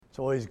It's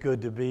always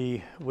good to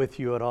be with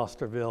you at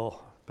Osterville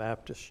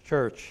Baptist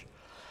Church.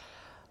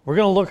 We're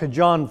going to look at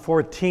John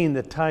 14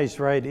 that ties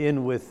right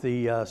in with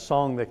the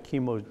song that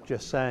Kimo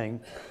just sang.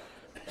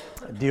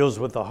 It deals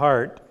with the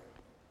heart.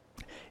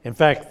 In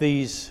fact,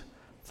 these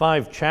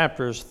 5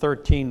 chapters,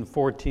 13,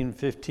 14,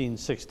 15,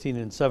 16,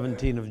 and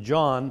 17 of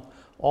John,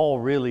 all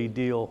really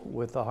deal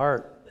with the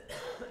heart.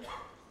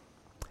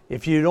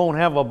 If you don't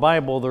have a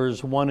Bible,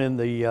 there's one in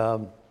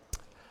the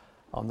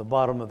on the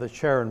bottom of the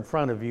chair in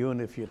front of you,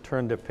 and if you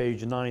turn to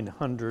page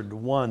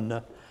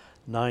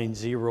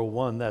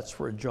 901, that's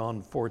where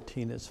John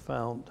 14 is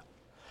found.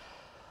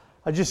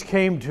 I just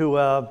came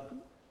to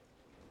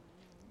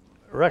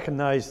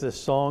recognize this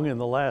song in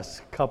the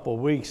last couple of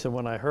weeks, and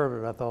when I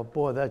heard it, I thought,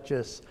 boy, that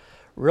just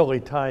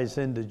really ties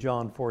into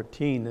John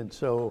 14, and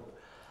so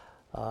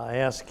I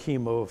asked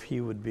Kimo if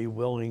he would be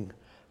willing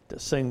to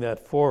sing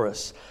that for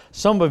us.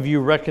 Some of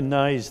you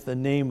recognize the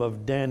name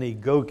of Danny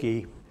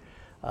Gokey.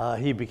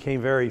 He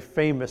became very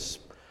famous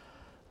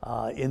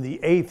in the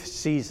 8th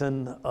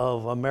season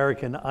of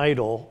American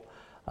Idol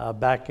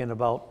back in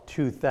about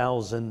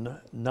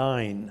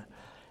 2009.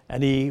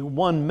 And he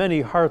won many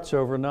hearts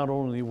over, not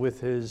only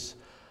with his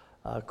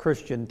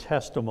Christian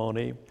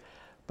testimony,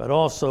 but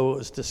also it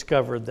was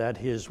discovered that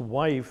his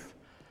wife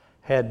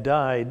had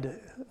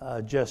died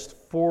just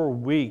 4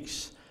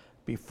 weeks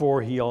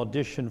before he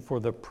auditioned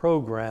for the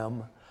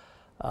program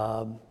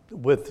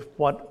with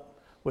what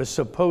was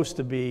supposed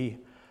to be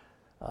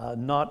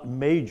not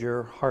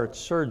major heart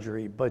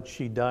surgery, but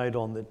she died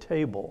on the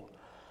table.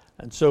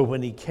 And so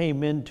when he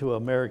came into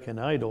American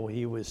Idol,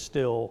 he was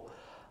still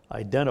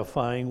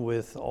identifying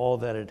with all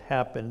that had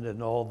happened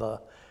and all the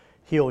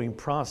healing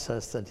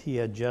process that he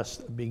had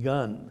just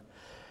begun.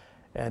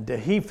 And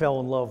he fell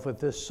in love with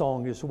this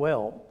song as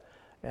well.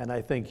 And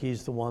I think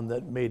he's the one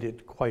that made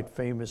it quite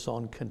famous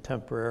on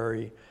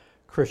contemporary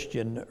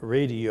Christian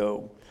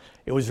radio.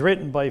 It was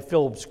written by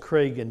Phillips,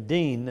 Craig, and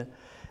Dean,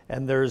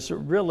 and there's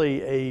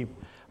really a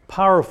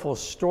powerful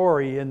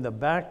story in the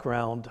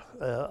background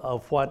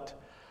of what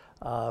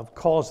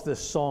caused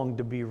this song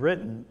to be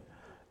written.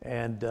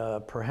 And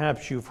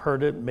perhaps you've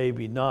heard it,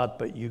 maybe not,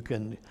 but you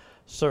can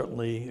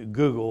certainly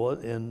Google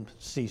it and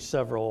see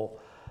several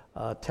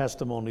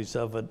testimonies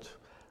of it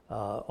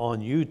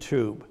on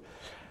YouTube.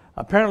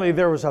 Apparently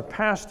there was a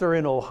pastor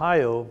in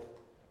Ohio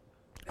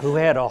who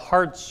had a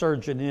heart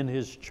surgeon in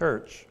his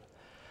church.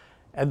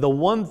 And the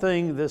one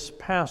thing this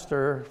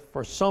pastor,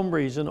 for some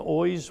reason,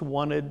 always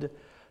wanted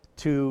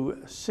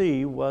to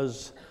see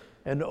was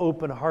an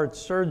open heart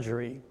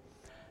surgery.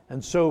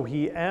 And so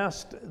he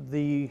asked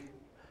the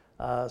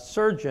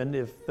surgeon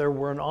if there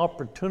were an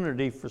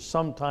opportunity for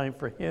some time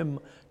for him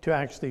to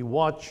actually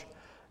watch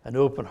an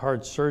open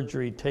heart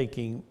surgery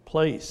taking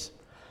place.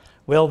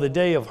 Well, the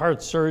day of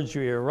heart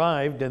surgery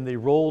arrived, and they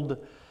rolled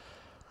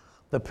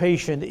the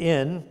patient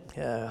in,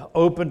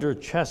 opened her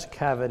chest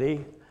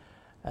cavity,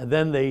 and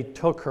then they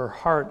took her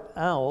heart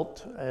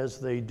out, as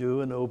they do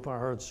in open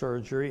heart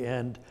surgery,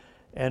 and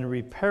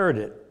repaired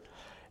it.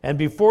 And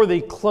before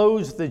they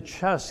closed the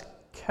chest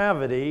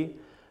cavity,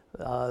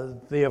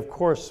 they of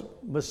course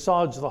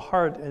massage the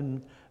heart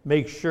and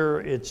make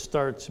sure it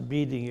starts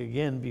beating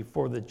again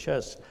before the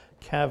chest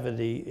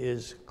cavity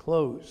is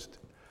closed.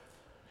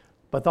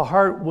 But the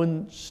heart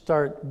wouldn't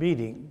start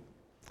beating.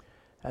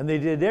 And they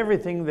did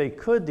everything they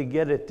could to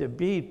get it to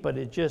beat, but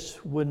it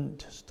just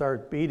wouldn't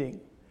start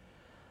beating.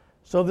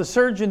 So the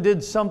surgeon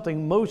did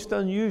something most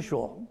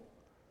unusual.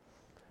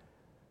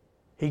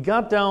 He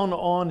got down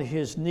on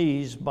his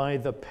knees by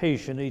the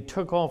patient. He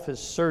took off his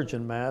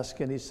surgeon mask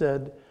and he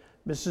said,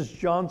 "Mrs.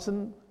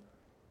 Johnson,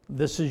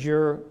 this is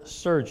your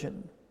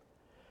surgeon.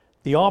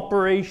 The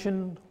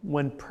operation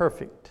went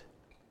perfect.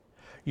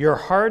 Your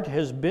heart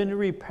has been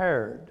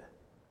repaired.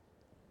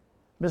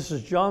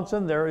 Mrs.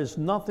 Johnson, there is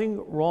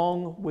nothing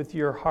wrong with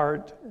your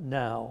heart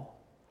now.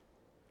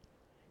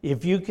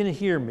 If you can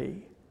hear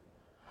me,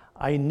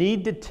 I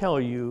need to tell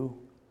you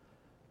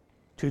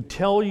to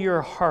tell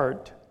your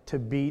heart to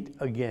beat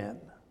again."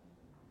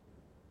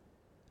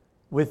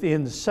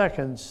 Within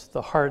seconds,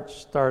 the heart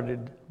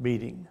started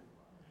beating,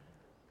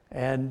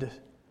 and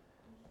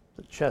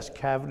the chest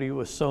cavity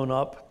was sewn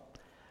up,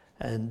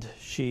 and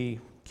she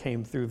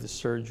came through the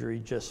surgery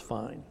just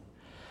fine.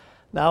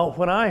 Now,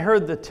 when I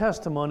heard the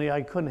testimony,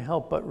 I couldn't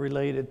help but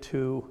relate it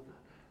to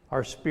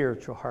our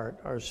spiritual heart,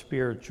 our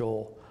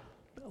spiritual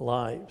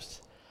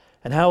lives,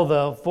 and how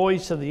the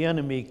voice of the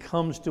enemy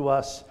comes to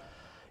us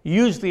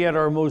usually at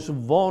our most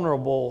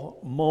vulnerable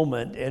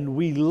moment, and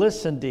we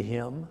listen to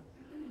him.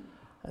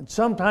 And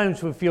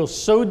sometimes we feel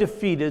so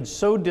defeated,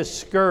 so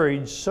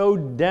discouraged, so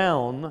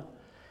down,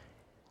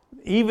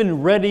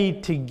 even ready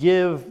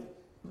to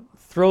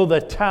throw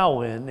the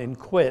towel in and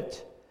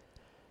quit.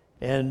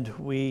 And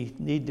we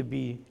need to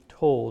be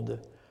told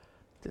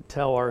to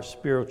tell our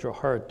spiritual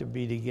heart to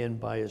beat again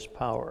by his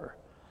power.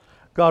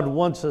 God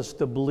wants us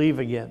to believe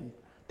again,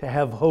 to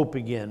have hope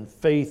again,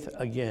 faith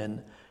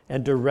again,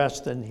 and to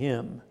rest in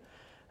him.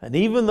 And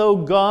even though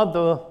God,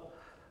 the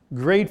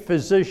great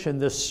physician,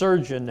 the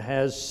surgeon,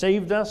 has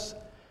saved us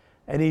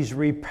And He's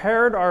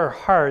repaired our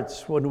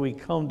hearts when we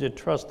come to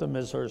trust Him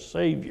as our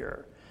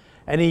Savior.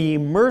 And He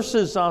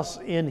immerses us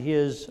in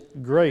His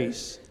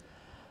grace.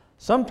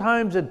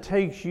 Sometimes it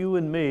takes you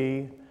and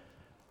me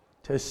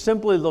to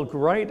simply look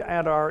right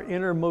at our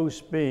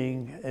innermost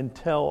being and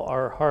tell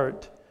our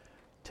heart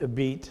to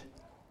beat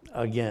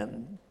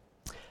again.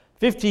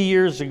 50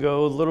 years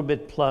ago, a little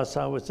bit plus,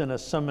 I was in a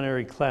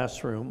seminary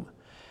classroom.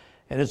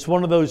 And it's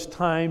one of those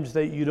times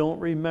that you don't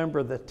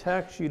remember the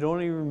text, you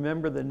don't even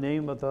remember the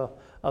name of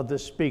the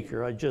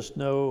speaker. I just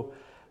know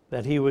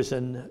that he was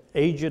an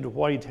aged,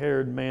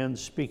 white-haired man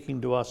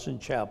speaking to us in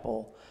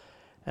chapel.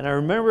 And I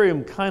remember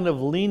him kind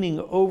of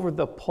leaning over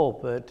the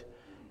pulpit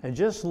and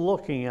just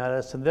looking at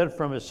us, and then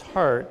from his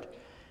heart,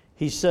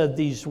 he said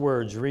these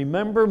words,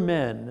 "Remember,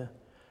 men,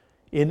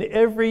 in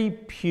every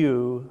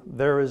pew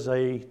there is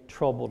a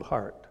troubled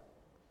heart."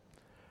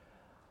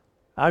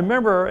 I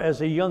remember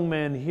as a young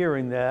man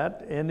hearing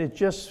that, and it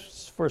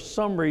just, for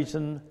some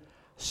reason,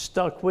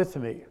 stuck with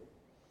me.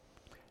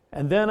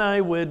 And then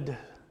I would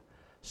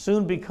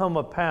soon become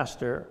a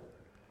pastor.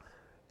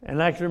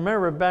 And I can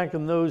remember back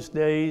in those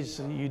days,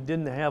 you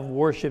didn't have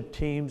worship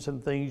teams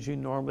and things. You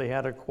normally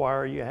had a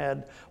choir. You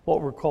had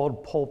what were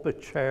called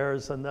pulpit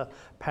chairs, and the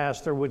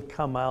pastor would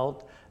come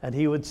out and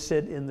he would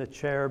sit in the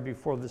chair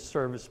before the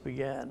service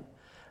began.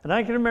 And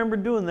I can remember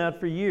doing that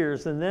for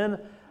years. And then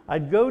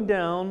I'd go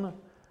down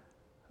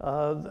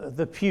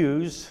the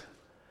pews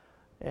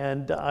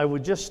and I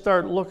would just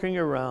start looking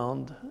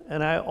around,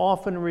 and I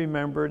often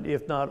remembered,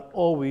 if not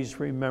always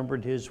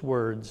remembered, his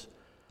words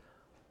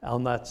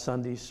on that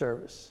Sunday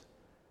service.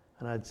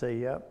 And I'd say,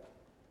 yep,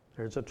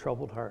 there's a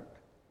troubled heart.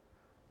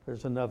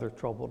 There's another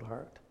troubled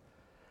heart.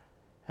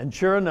 And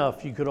sure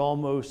enough, you could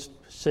almost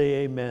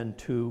say amen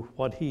to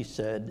what he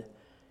said.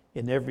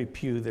 In every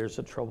pew, there's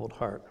a troubled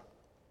heart.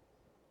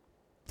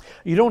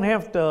 You don't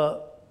have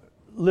to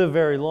live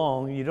very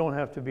long. You don't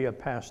have to be a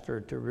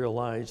pastor to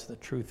realize the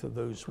truth of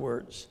those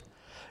words.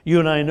 You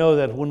and I know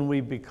that when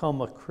we become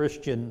a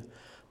Christian,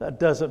 that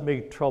doesn't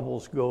make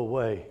troubles go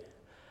away.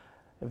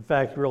 In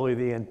fact, really,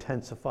 they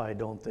intensify,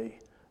 don't they?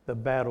 The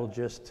battle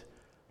just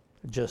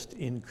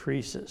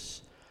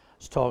increases. I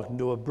was talking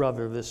to a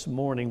brother this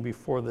morning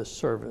before the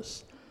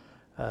service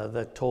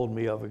that told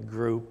me of a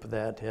group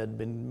that had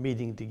been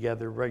meeting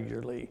together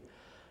regularly,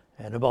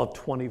 and about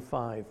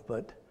 25,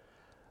 but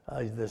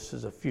this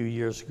is a few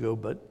years ago,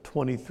 but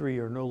 23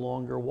 are no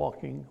longer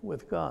walking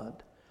with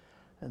God.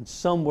 And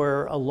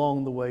somewhere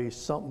along the way,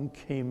 something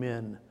came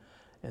in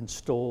and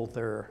stole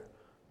their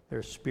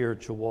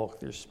spiritual walk,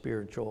 their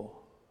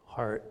spiritual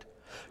heart.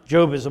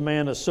 Job is a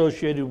man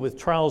associated with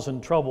trials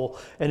and trouble,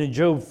 and in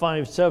Job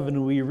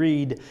 5:7 we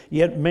read,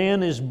 "Yet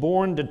man is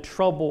born to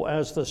trouble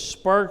as the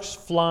sparks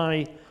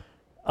fly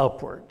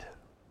upward."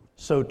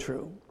 So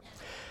true.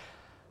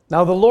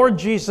 Now the Lord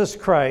Jesus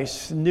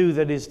Christ knew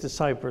that his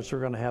disciples were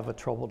going to have a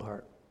troubled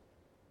heart.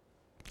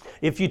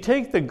 If you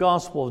take the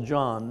Gospel of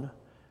John,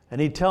 and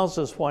he tells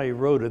us why he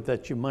wrote it,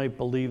 that you might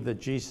believe that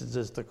Jesus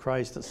is the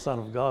Christ, the Son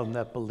of God, and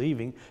that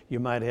believing you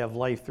might have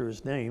life through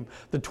his name.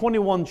 The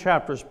 21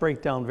 chapters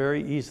break down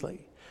very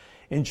easily.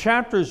 In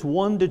chapters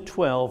 1 to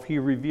 12, he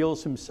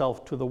reveals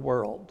himself to the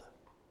world.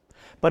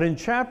 But in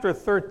chapter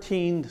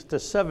 13 to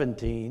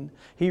 17,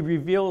 he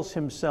reveals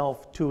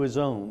himself to his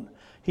own.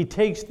 He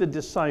takes the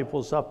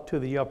disciples up to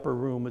the upper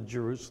room of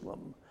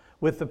Jerusalem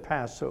with the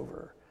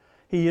Passover.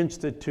 He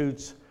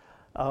institutes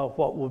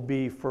what will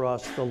be for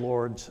us the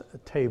Lord's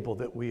table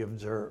that we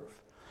observe.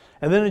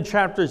 And then in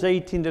chapters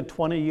 18 to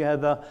 20, you have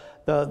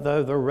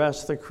the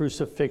rest, the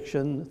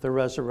crucifixion, the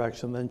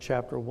resurrection. Then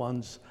chapter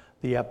 1's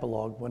the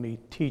epilogue when he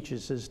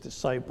teaches his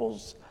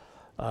disciples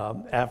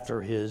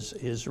after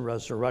his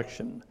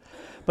resurrection.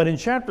 But in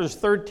chapters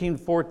 13,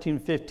 14,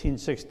 15,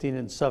 16,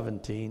 and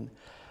 17,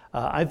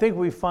 I think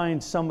we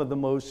find some of the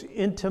most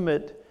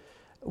intimate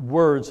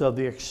words of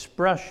the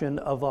expression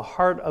of the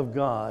heart of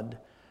God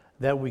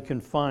that we can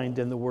find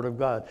in the Word of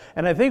God.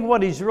 And I think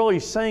what he's really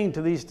saying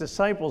to these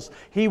disciples,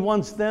 he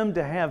wants them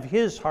to have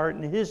his heart,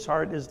 and his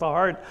heart is the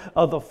heart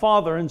of the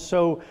Father. And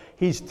so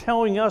he's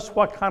telling us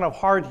what kind of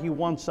heart he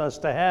wants us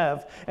to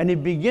have. And he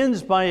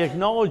begins by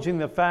acknowledging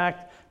the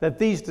fact that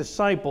these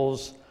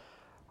disciples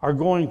are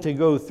going to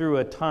go through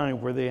a time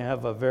where they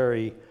have a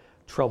very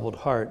troubled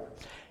heart.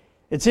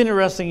 It's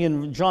interesting,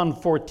 in John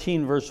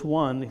 14, verse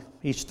 1,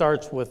 he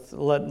starts with,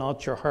 "Let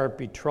not your heart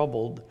be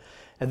troubled."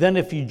 And then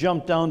if you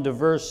jump down to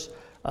verse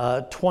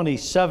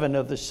 27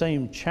 of the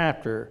same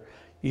chapter,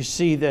 you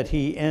see that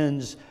he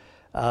ends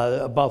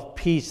about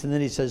peace, and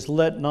then he says,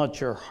 "Let not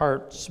your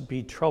hearts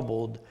be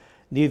troubled,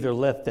 neither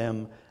let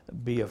them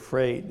be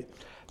afraid."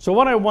 So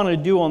what I want to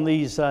do on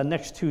these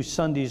next 2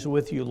 Sundays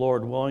with you,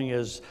 Lord willing,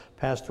 as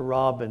Pastor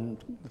Rob and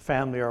the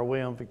family are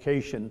away on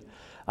vacation,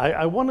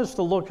 I want us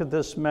to look at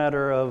this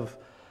matter of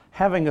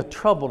having a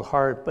troubled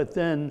heart, but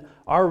then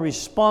our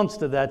response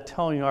to that,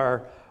 telling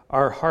our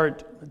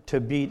heart to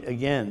beat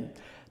again.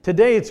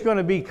 Today it's going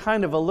to be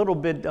kind of a little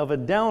bit of a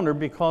downer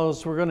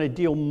because we're going to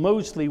deal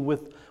mostly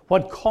with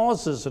what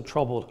causes a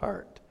troubled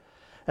heart.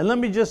 And let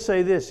me just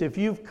say this, if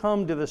you've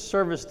come to the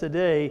service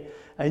today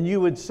and you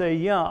would say,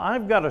 yeah,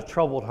 I've got a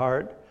troubled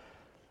heart,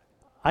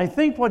 I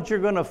think what you're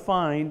going to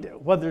find,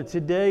 whether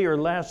today or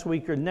last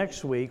week or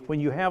next week, when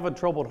you have a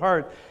troubled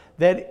heart,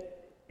 that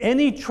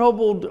any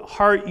troubled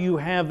heart you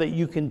have that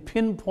you can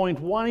pinpoint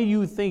why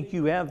you think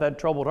you have that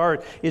troubled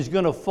heart is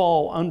going to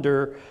fall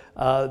under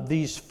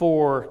these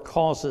 4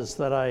 causes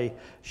that I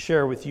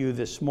share with you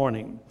this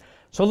morning.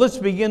 So let's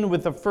begin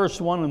with the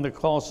first one in the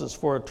causes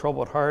for a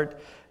troubled heart,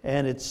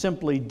 and it's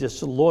simply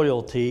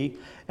disloyalty.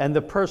 And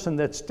the person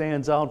that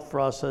stands out for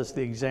us as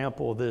the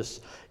example of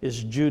this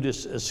is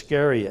Judas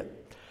Iscariot.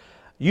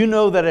 You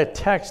know that a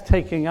text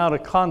taken out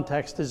of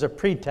context is a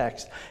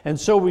pretext. And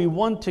so we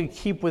want to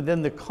keep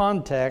within the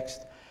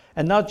context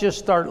and not just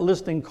start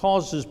listing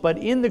causes, but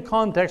in the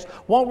context,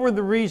 what were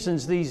the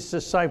reasons these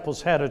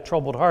disciples had a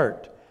troubled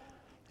heart?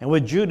 And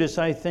with Judas,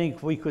 I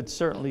think we could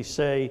certainly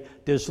say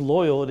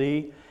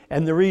disloyalty.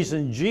 And the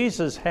reason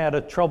Jesus had a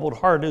troubled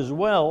heart as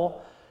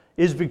well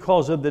is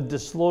because of the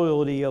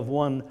disloyalty of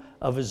one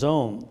of his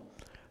own.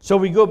 So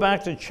we go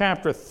back to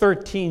chapter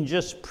 13,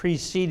 just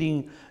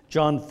preceding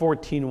John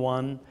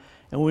 14:1,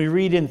 and we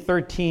read in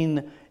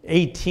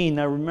 13:18.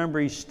 Now remember,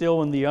 he's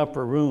still in the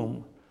upper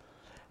room.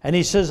 And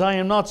he says, I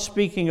am not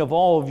speaking of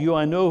all of you.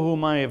 I know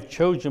whom I have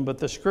chosen, but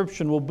the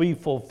scripture will be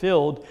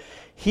fulfilled.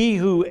 He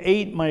who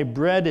ate my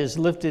bread has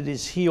lifted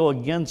his heel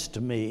against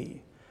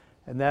me.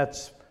 And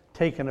that's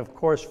taken, of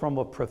course, from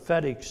a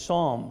prophetic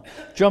psalm.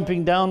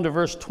 Jumping down to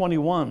verse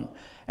 21.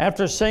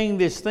 After saying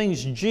these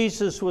things,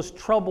 Jesus was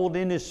troubled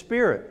in his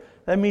spirit.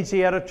 That means he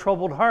had a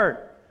troubled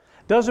heart.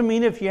 Doesn't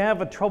mean if you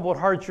have a troubled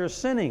heart, you're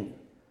sinning.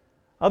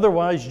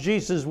 Otherwise,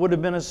 Jesus would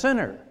have been a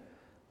sinner.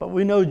 But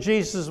we know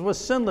Jesus was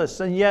sinless,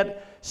 and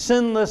yet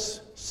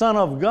sinless Son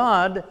of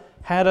God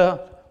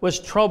was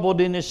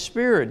troubled in his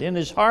spirit, in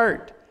his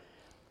heart.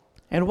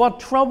 And what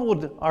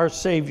troubled our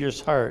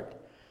Savior's heart?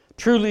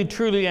 Truly,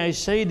 truly, I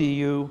say to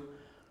you,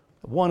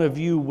 one of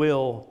you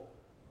will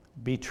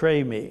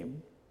betray me.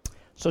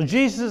 So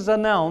Jesus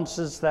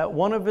announces that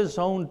one of his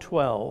own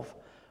 12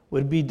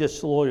 would be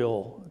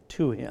disloyal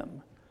to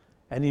him.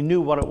 And he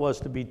knew what it was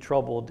to be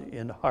troubled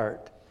in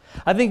heart.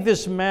 I think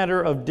this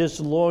matter of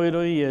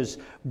disloyalty is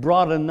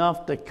broad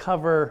enough to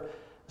cover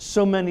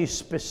so many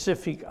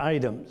specific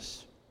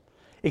items.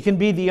 It can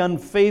be the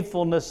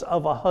unfaithfulness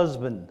of a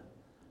husband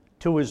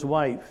to his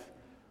wife,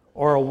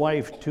 or a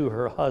wife to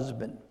her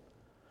husband.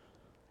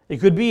 It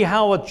could be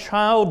how a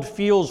child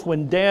feels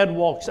when dad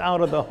walks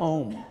out of the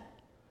home.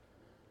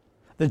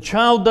 The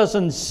child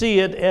doesn't see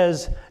it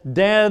as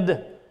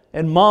dad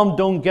and mom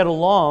don't get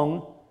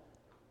along.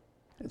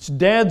 It's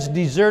dad's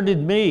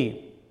deserted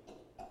me.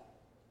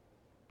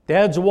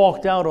 Dad's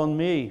walked out on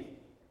me.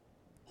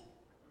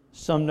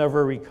 Some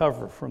never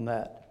recover from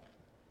that.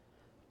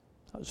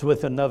 I was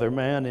with another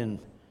man in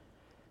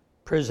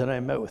prison. I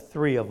met with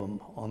 3 of them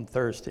on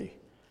Thursday.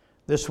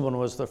 This one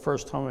was the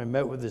first time I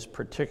met with this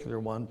particular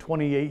one.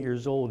 28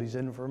 years old, he's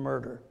in for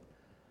murder.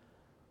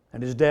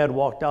 And his dad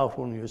walked out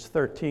when he was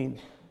 13.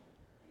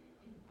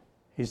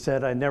 He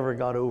said, I never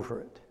got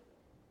over it.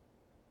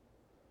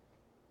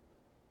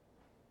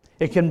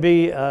 It can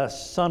be a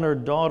son or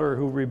daughter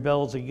who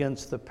rebels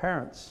against the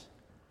parents.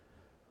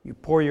 You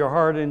pour your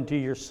heart into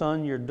your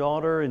son, your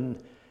daughter,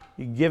 and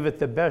you give it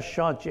the best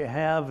shot you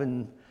have,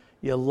 and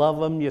you love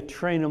them, you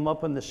train them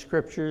up in the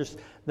scriptures,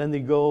 then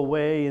they go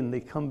away and they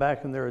come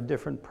back and they're a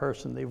different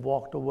person. They've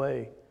walked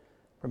away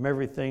from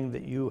everything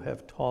that you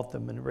have taught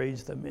them and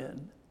raised them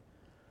in.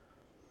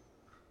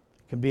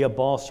 It can be a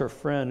boss or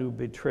friend who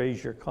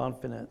betrays your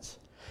confidence.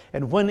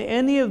 And when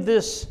any of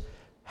this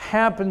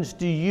happens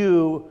to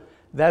you,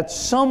 that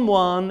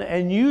someone,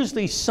 and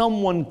usually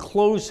someone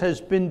close, has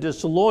been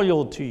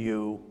disloyal to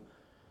you,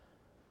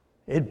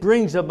 it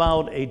brings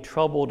about a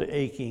troubled,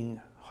 aching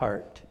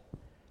heart.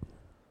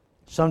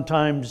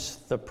 Sometimes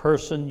the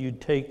person you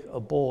take a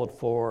bullet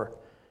for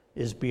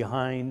is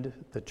behind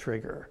the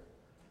trigger,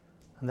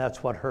 and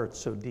that's what hurts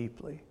so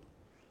deeply.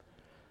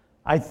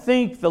 I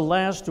think the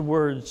last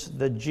words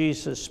that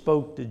Jesus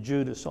spoke to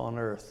Judas on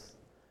earth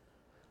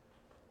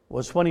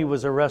was when he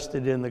was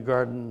arrested in the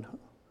Garden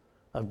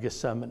of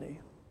Gethsemane.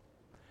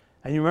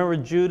 And you remember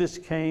Judas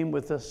came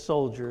with the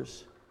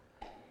soldiers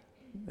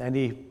and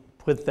he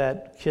put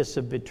that kiss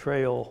of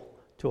betrayal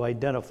to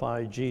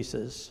identify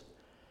Jesus.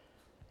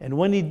 And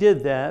when he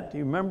did that, do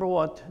you remember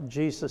what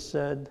Jesus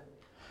said?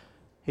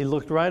 He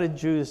looked right at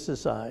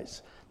Judas's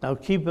eyes. Now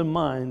keep in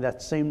mind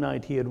that same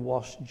night he had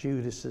washed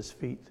Judas's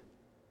feet.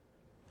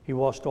 He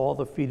washed all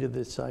the feet of the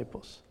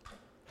disciples.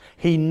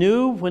 He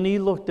knew when he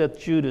looked at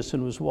Judas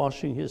and was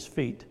washing his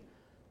feet,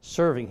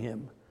 serving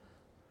him,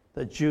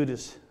 that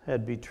Judas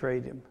had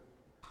betrayed him.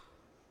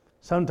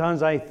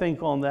 Sometimes I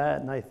think on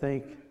that and I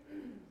think,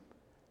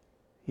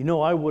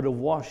 I would have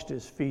washed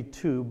his feet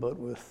too, but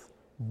with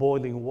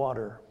boiling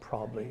water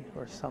probably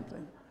or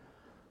something.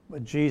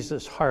 But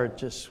Jesus' heart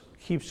just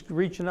keeps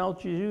reaching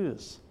out to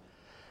Judas.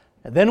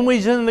 And then when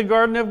he's in the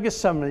Garden of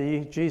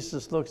Gethsemane,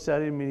 Jesus looks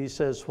at him and he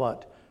says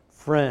what?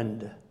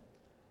 Friend,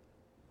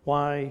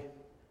 why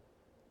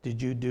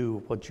did you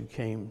do what you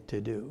came to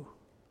do?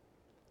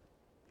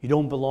 You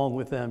don't belong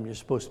with them. You're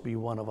supposed to be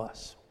one of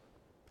us.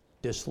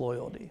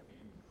 Disloyalty.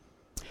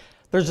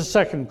 There's a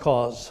second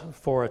cause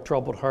for a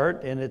troubled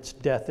heart, and it's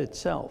death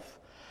itself.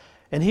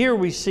 And here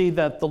we see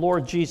that the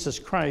Lord Jesus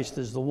Christ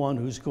is the one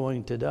who's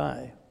going to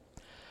die.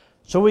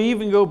 So we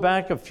even go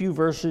back a few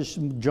verses,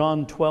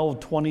 John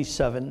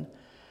 12:27.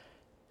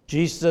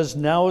 Jesus says,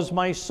 now is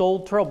my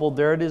soul troubled.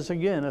 There it is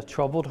again, a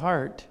troubled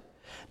heart.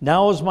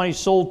 Now is my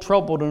soul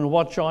troubled, and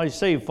what shall I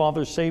say?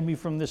 Father, save me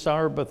from this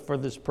hour, but for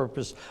this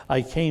purpose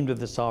I came to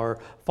this hour.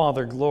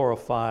 Father,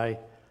 glorify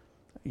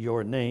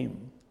your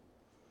name.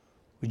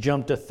 We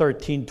jump to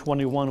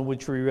 13:21,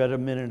 which we read a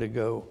minute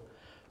ago.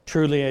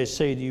 Truly I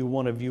say to you,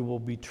 one of you will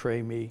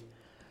betray me.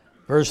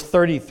 Verse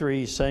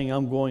 33 saying,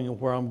 I'm going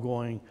where I'm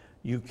going,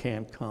 you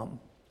can't come.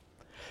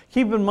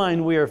 Keep in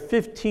mind, we are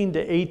 15 to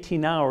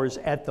 18 hours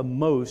at the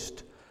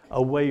most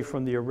away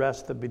from the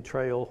arrest, the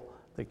betrayal,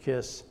 the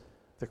kiss,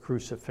 the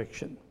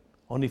crucifixion.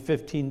 Only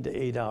 15 to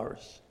 8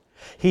 hours.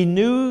 He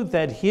knew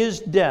that his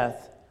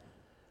death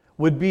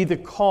would be the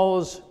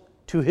cause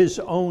to his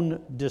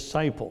own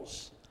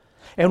disciples.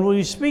 And when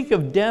we speak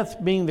of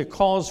death being the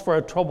cause for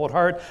a troubled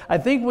heart, I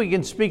think we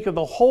can speak of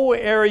the whole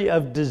area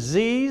of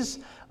disease,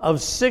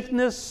 of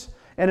sickness,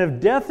 and of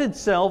death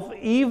itself,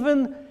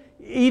 even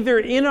either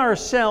in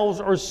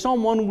ourselves or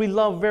someone we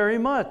love very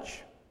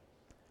much.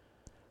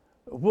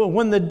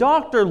 When the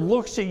doctor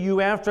looks at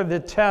you after the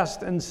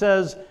test and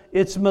says,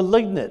 it's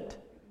malignant,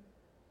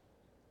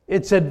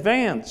 it's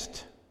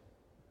advanced,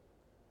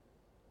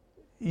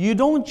 you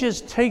don't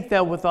just take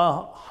that with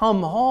a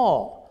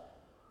hum-haw.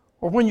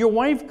 Or when your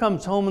wife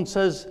comes home and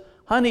says,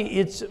 honey,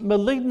 it's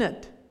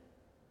malignant,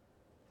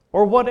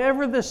 or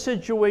whatever the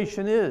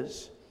situation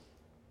is,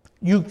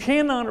 you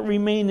cannot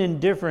remain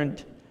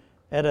indifferent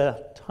at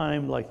a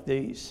time like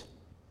these.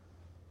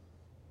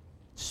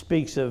 It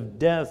speaks of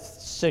death,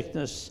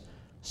 sickness,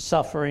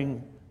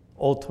 suffering,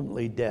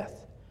 ultimately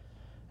death.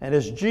 And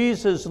as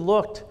Jesus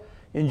looked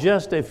in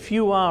just a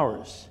few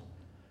hours,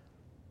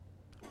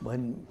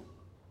 when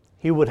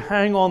he would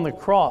hang on the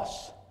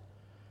cross,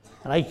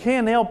 and I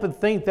can't help but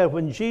think that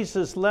when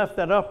Jesus left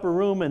that upper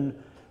room and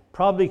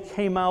probably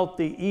came out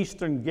the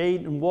eastern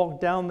gate and walked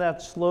down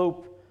that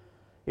slope,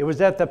 it was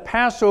at the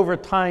Passover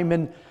time,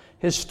 and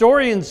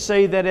historians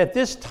say that at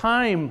this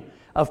time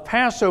of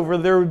Passover,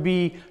 there would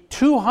be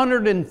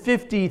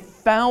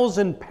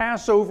 250,000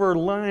 Passover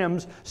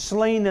lambs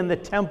slain in the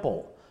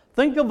temple.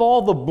 Think of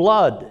all the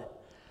blood.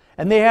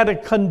 And they had a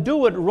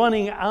conduit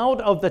running out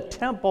of the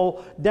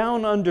temple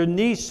down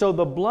underneath so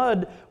the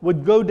blood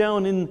would go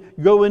down and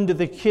go into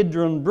the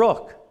Kidron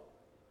Brook.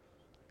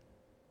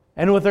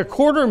 And with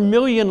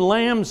 250,000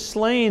 lambs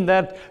slain,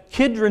 that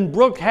Kidron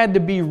Brook had to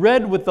be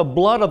red with the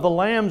blood of the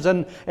lambs.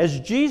 And as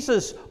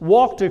Jesus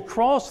walked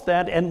across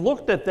that and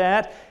looked at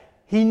that,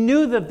 he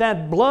knew that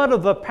that blood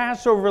of the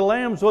Passover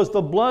lambs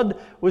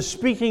was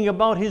speaking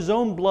about his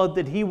own blood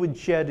that he would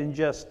shed in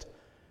just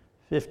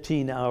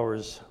 15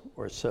 hours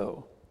or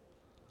so.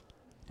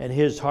 And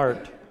his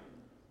heart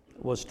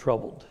was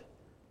troubled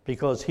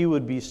because he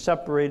would be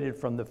separated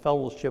from the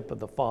fellowship of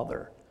the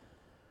Father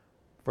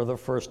for the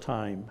first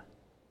time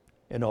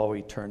in all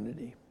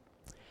eternity.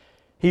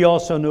 He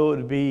also knew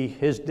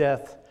his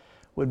death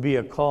would be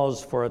a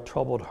cause for a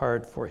troubled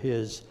heart for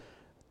his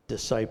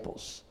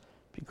disciples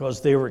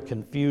because they were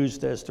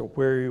confused as to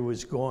where he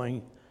was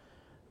going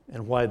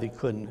and why they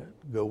couldn't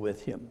go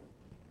with him.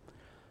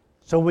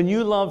 So when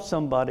you love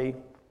somebody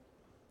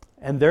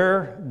and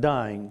they're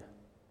dying,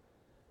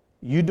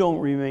 you don't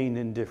remain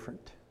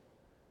indifferent.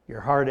 Your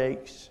heart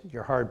aches,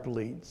 your heart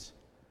bleeds.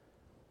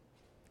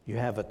 You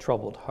have a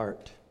troubled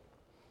heart.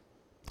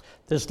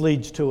 This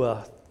leads to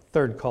a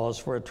third cause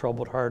for a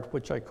troubled heart,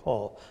 which I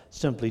call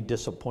simply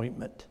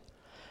disappointment.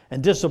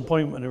 And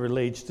disappointment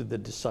relates to the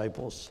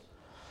disciples.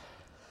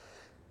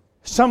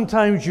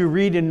 Sometimes you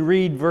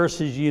read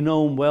verses, you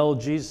know them well.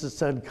 Jesus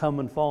said, come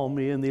and follow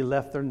me. And they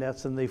left their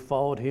nets and they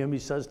followed him. He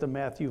says to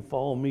Matthew,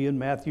 follow me. And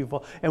Matthew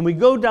followed. And we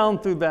go down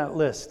through that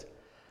list.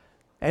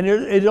 And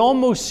it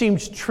almost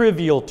seems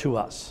trivial to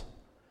us.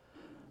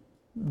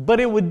 But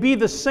it would be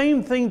the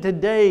same thing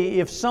today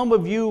if some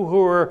of you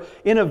who are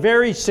in a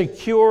very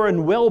secure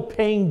and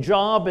well-paying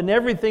job and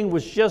everything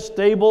was just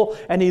stable,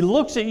 and he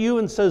looks at you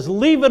and says,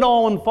 leave it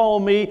all and follow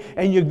me,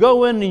 and you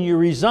go in and you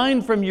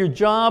resign from your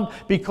job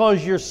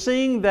because you're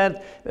seeing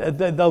that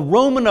the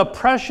Roman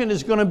oppression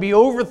is going to be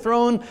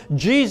overthrown.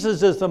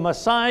 Jesus is the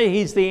Messiah.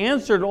 He's the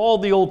answer to all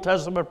the Old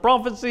Testament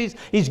prophecies.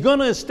 He's going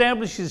to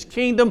establish his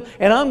kingdom,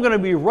 and I'm going to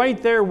be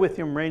right there with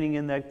him reigning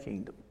in that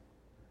kingdom.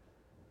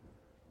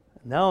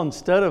 Now,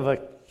 instead of a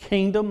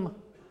kingdom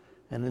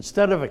and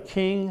instead of a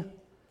king,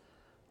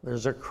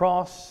 there's a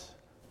cross,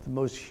 the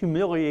most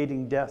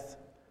humiliating death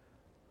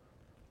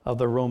of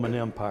the Roman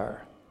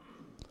Empire.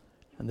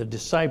 And the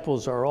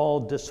disciples are all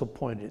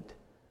disappointed,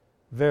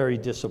 very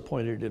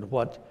disappointed in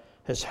what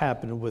has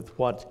happened with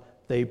what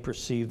they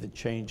perceive the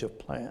change of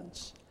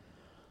plans.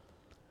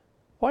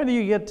 Why do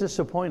you get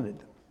disappointed?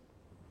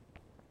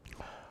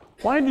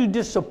 Why do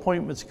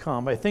disappointments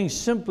come? I think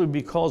simply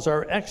because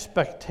our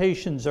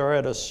expectations are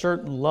at a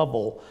certain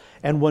level,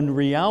 and when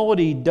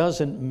reality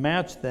doesn't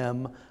match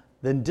them,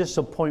 then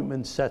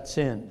disappointment sets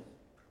in.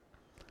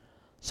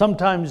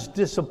 Sometimes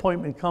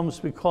disappointment comes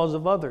because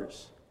of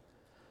others.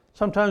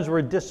 Sometimes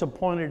we're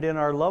disappointed in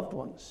our loved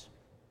ones,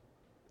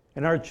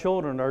 in our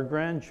children, our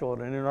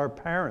grandchildren, in our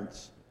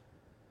parents.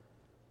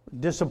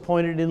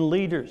 Disappointed in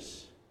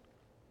leaders.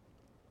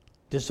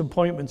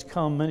 Disappointments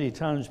come many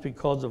times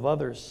because of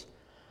others.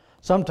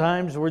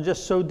 Sometimes we're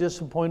just so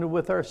disappointed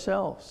with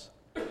ourselves.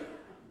 Do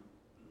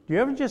you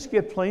ever just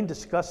get plain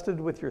disgusted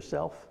with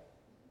yourself?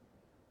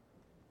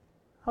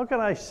 How can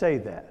I say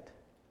that?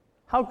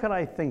 How can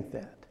I think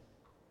that?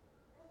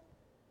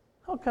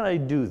 How can I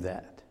do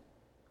that?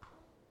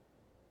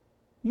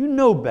 You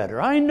know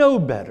better. I know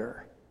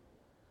better.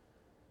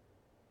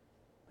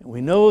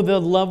 We know the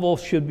level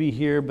should be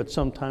here, but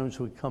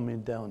sometimes we come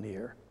in down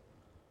here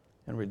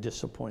and we're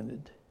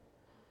disappointed.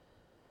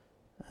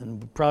 And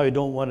we probably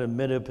don't want to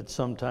admit it, but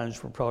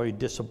sometimes we're probably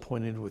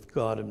disappointed with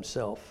God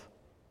himself.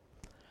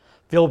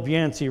 Philip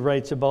Yancey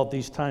writes about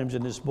these times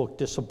in his book,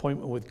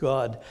 Disappointment with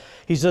God.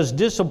 He says,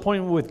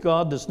 disappointment with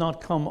God does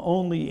not come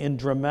only in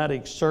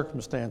dramatic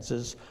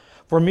circumstances.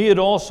 For me, it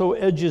also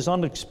edges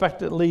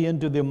unexpectedly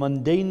into the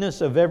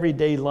mundaneness of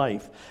everyday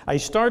life. I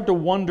start to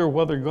wonder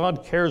whether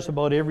God cares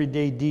about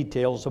everyday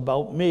details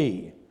about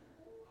me.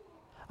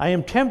 I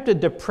am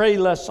tempted to pray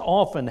less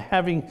often,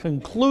 having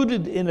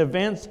concluded in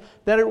advance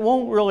that it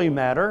won't really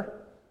matter.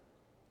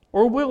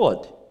 Or will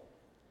it?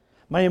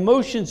 My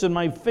emotions and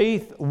my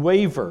faith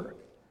waver.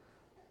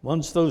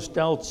 Once those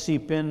doubts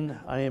seep in,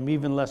 I am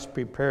even less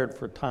prepared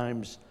for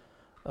times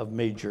of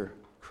major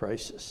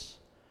crisis.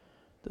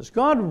 Does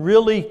God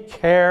really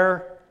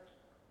care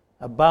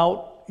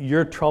about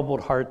your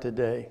troubled heart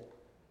today?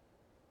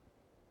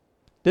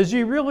 Does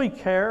he really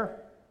care?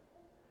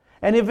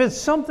 And if it's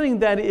something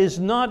that is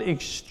not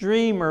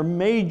extreme or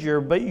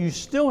major, but you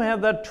still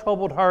have that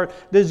troubled heart,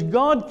 does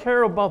God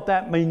care about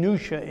that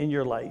minutia in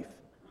your life?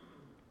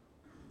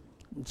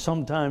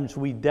 Sometimes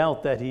we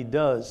doubt that he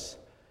does.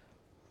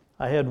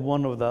 I had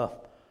one of the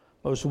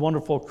most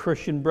wonderful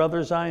Christian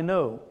brothers I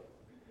know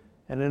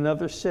in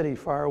another city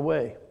far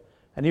away.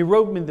 And he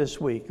wrote me this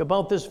week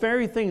about this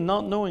very thing,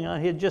 not knowing I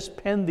had just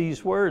penned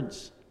these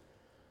words.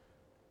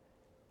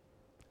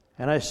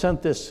 And I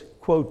sent this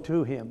quote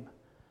to him.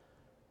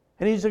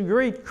 And he's a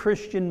great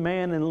Christian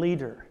man and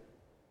leader.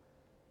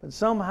 But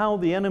somehow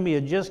the enemy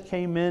had just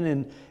came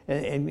in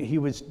and he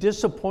was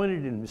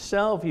disappointed in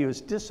himself. He was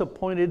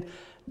disappointed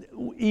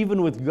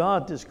even with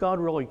God. Does God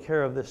really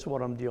care of this,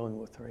 what I'm dealing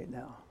with right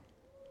now?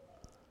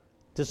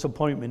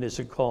 Disappointment is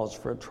a cause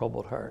for a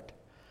troubled heart.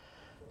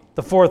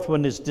 The fourth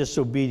one is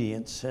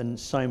disobedience, and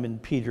Simon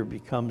Peter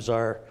becomes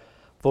our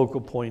focal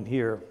point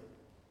here.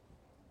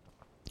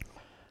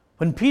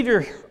 When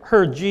Peter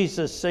heard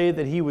Jesus say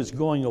that he was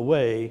going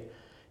away,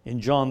 in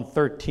John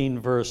 13,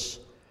 verse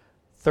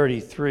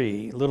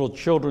 33, little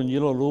children,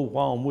 yet a little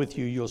while I'm with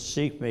you, you'll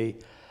seek me.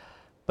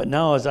 But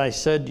now, as I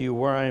said to you,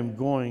 where I am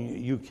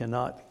going, you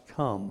cannot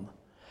come.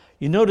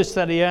 You notice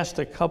that he asked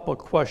a couple of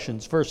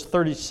questions. Verse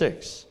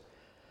 36,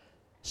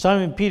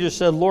 Simon Peter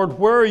said, Lord,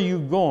 where are you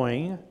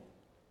going?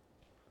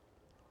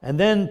 And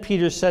then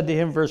Peter said to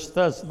him, verse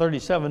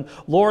 37,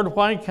 Lord,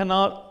 why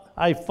cannot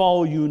I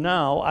follow you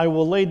now? I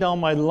will lay down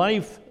my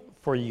life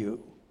for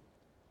you.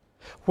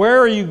 Where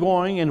are you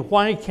going, and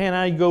why can't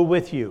I go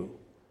with you?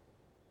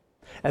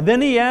 And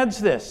then he adds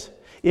this,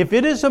 if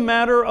it is a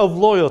matter of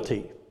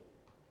loyalty,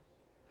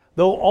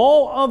 though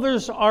all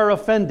others are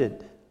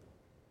offended,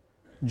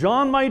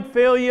 John might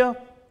fail you,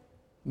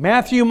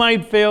 Matthew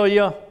might fail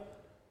you,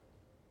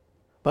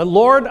 but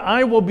Lord,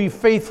 I will be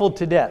faithful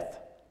to death.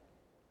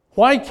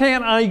 Why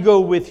can't I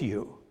go with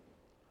you?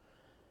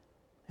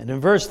 And in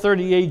verse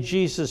 38,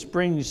 Jesus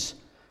brings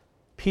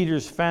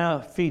Peter's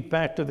feet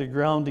back to the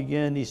ground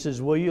again. He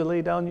says, will you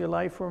lay down your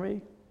life for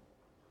me?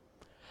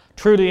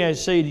 Truly I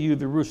say to you,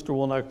 the rooster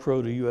will not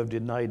crow till you have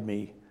denied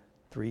me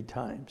 3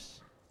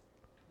 times.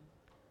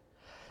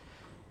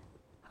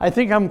 I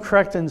think I'm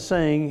correct in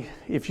saying,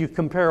 if you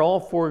compare all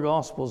 4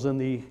 Gospels in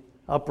the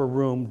upper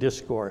room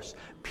discourse,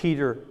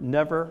 Peter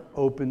never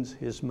opens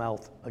his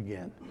mouth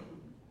again.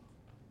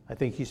 I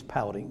think he's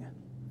pouting.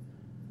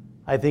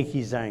 I think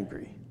he's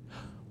angry.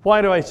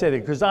 Why do I say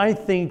that? Because I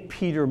think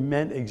Peter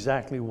meant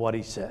exactly what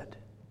he said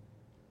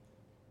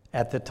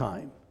at the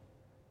time.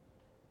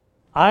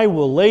 I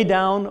will lay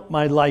down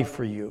my life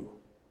for you.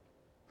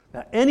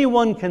 Now,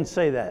 anyone can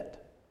say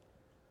that.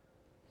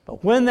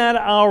 But when that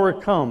hour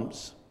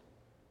comes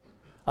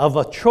of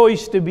a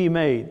choice to be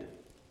made,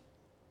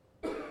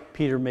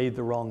 Peter made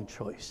the wrong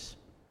choice.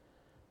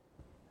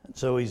 And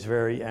so he's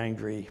very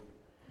angry.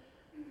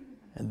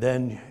 And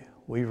then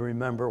we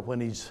remember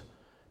when he's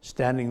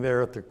standing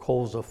there at the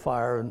coals of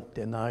fire and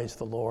denies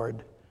the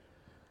Lord.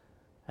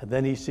 And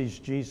then he sees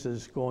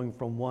Jesus going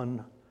from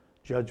one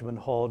judgment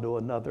hall to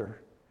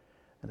another.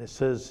 And it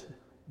says,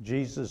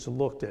 Jesus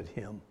looked at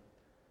him.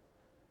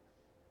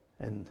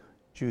 And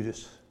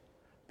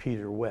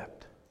Peter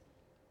wept.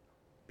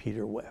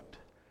 Peter wept.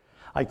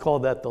 I call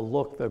that the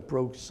look that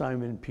broke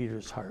Simon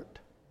Peter's heart.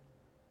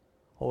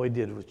 All he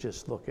did was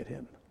just look at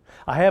him.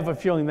 I have a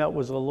feeling that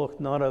was a look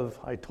not of,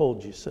 I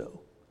told you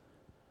so.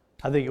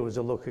 I think it was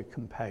a look of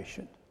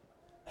compassion,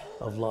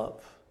 of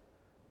love.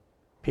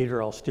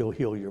 Peter, I'll still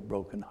heal your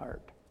broken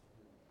heart.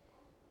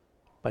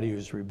 But he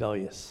was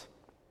rebellious,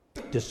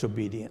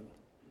 disobedient.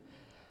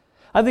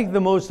 I think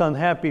the most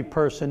unhappy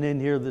person in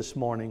here this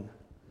morning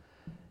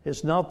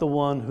is not the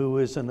one who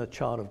isn't a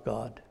child of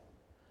God.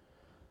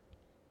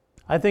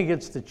 I think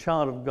it's the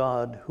child of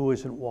God who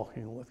isn't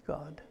walking with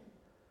God.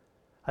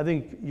 I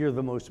think you're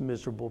the most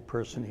miserable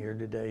person here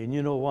today. And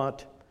you know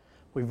what?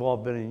 We've all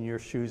been in your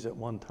shoes at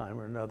one time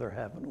or another,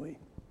 haven't we?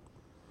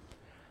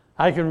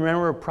 I can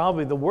remember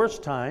probably the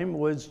worst time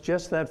was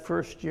just that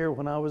first year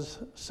when I was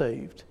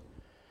saved.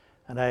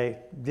 And I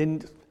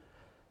didn't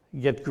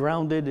get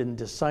grounded and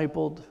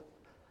discipled.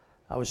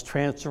 I was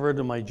transferred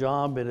to my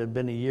job. It had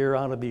been a year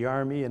out of the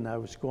Army, and I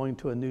was going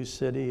to a new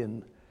city.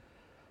 And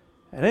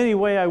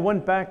anyway, I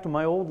went back to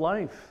my old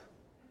life,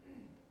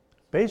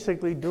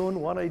 basically doing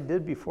what I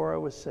did before I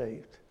was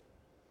saved.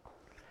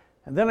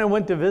 And then I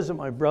went to visit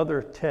my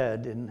brother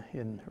Ted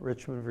in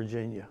Richmond,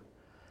 Virginia.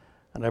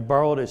 And I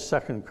borrowed his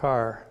second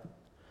car.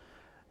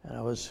 And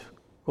I was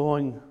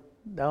going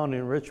down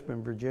in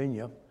Richmond,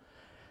 Virginia.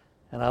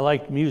 And I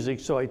liked music,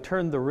 so I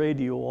turned the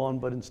radio on,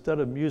 but instead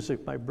of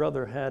music, my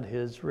brother had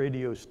his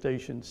radio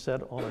station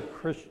set on a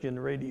Christian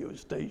radio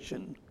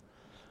station.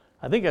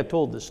 I think I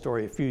told this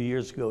story a few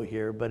years ago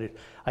here, but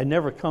I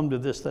never come to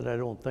this that I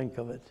don't think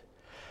of it.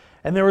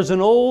 And there was an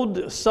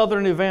old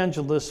Southern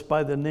evangelist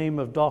by the name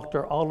of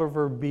Dr.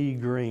 Oliver B.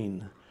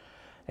 Green.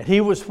 And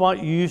he was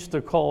what you used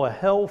to call a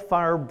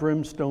hellfire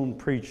brimstone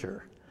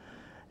preacher.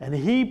 And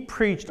he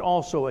preached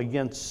also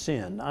against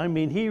sin. I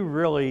mean, he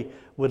really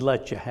would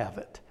let you have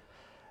it.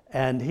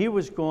 And he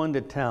was going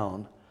to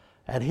town,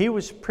 and he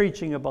was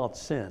preaching about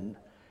sin.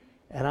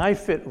 And I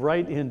fit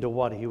right into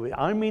what he was.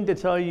 I mean to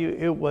tell you,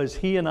 it was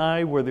he and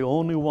I were the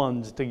only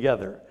ones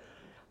together.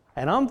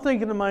 And I'm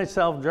thinking to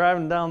myself,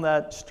 driving down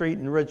that street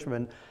in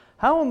Richmond,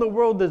 how in the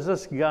world does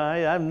this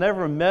guy I've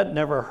never met,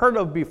 never heard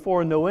of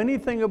before, know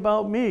anything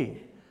about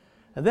me?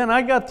 And then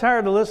I got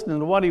tired of listening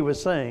to what he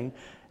was saying,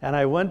 and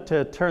I went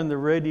to turn the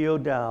radio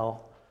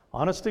dial.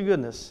 Honest to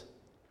goodness,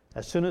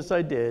 as soon as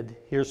I did,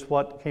 here's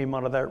what came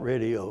out of that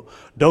radio.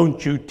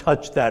 Don't you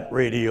touch that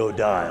radio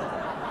dial.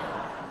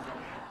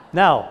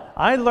 Now,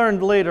 I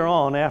learned later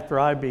on,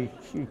 after I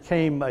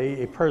became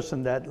a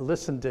person that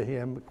listened to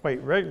him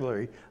quite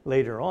regularly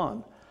later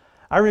on,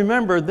 I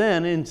remember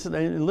then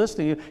in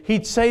listening,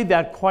 he'd say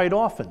that quite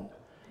often.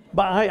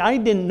 But I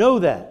didn't know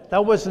that.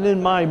 That wasn't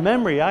in my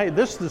memory.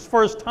 This is the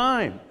first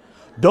time.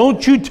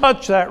 Don't you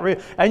touch that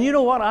radio. And you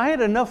know what? I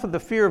had enough of the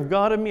fear of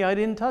God in me, I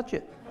didn't touch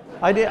it.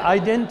 I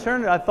didn't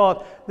turn it. I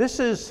thought,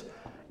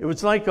 it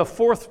was like a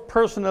fourth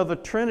person of the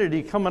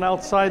Trinity coming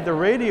outside the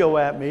radio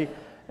at me,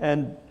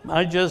 and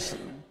I just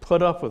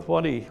put up with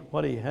what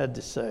he had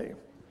to say.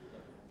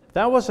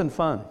 That wasn't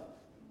fun.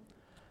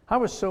 I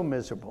was so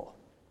miserable.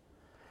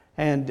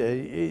 And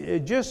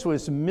it just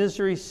was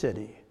misery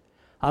city.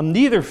 I'm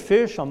neither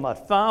fish, I'm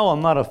not fowl,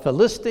 I'm not a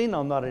Philistine,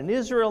 I'm not an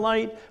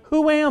Israelite.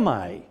 Who am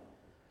I?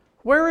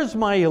 Where is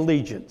my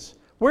allegiance?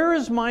 Where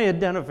is my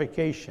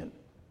identification?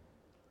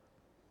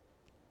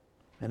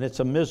 And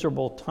it's a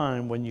miserable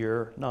time when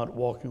you're not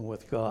walking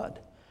with God.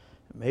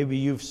 Maybe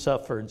you've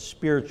suffered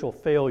spiritual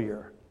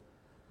failure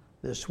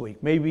this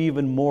week, maybe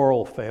even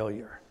moral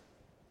failure.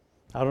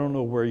 I don't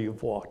know where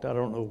you've walked. I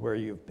don't know where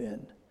you've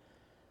been.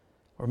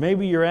 Or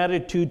maybe your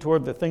attitude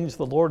toward the things of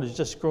the Lord has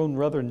just grown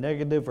rather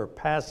negative or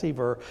passive,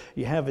 or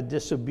you have a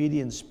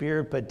disobedient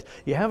spirit, but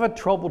you have a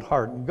troubled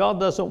heart, and God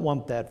doesn't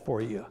want that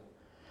for you.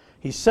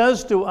 He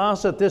says to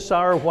us at this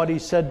hour what he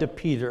said to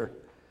Peter,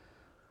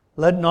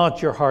 let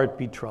not your heart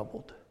be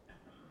troubled.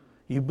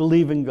 You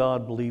believe in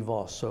God, believe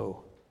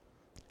also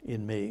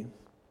in me.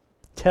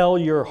 Tell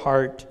your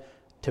heart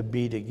to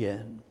beat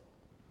again.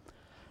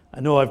 I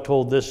know I've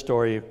told this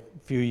story a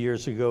few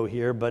years ago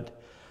here,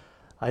 but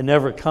I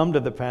never come to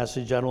the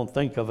passage, I don't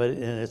think of it,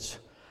 and it's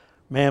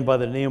a man by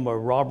the name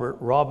of Robert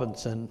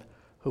Robinson,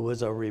 who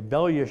was a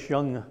rebellious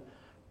young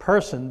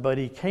person, but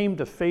he came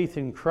to faith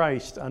in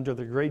Christ under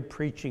the great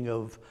preaching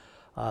of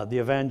the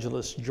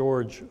evangelist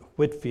George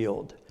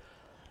Whitefield.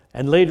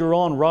 And later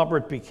on,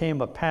 Robert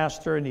became a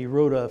pastor, and he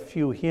wrote a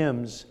few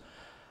hymns,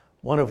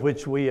 one of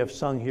which we have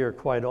sung here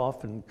quite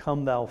often,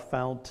 Come Thou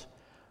Fount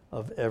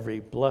of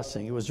Every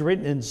Blessing. It was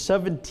written in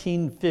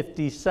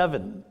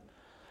 1757.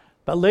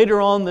 But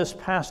later on, this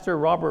pastor,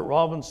 Robert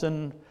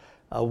Robinson,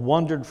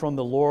 wandered from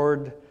the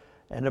Lord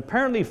and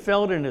apparently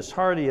felt in his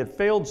heart he had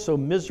failed so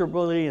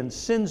miserably and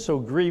sinned so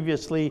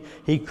grievously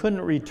he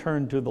couldn't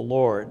return to the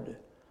Lord.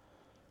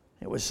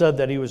 It was said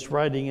that he was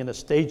riding in a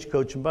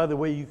stagecoach. And by the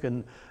way, you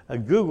can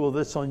Google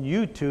this on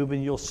YouTube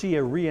and you'll see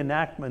a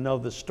reenactment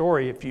of the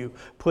story if you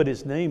put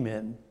his name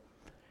in.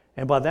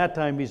 And by that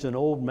time, he's an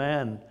old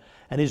man.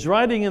 And he's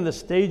riding in the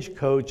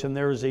stagecoach, and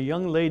there was a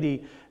young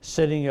lady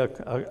sitting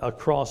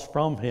across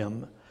from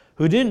him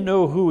who didn't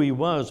know who he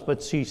was,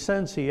 but she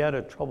sensed he had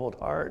a troubled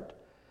heart.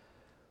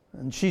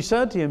 And she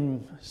said to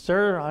him,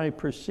 "Sir, I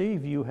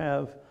perceive you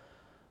have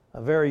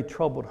a very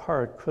troubled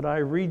heart. Could I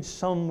read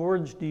some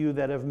words to you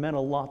that have meant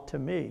a lot to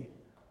me?"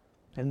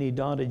 And he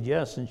nodded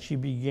yes, and she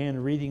began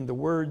reading the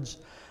words,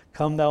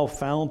 "Come thou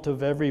fount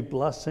of every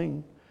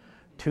blessing,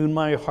 tune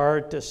my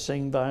heart to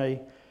sing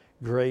thy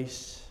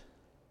grace."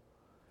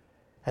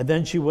 And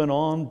then she went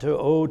on to,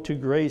 "Oh, to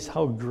grace,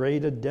 how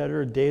great a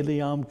debtor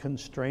daily I'm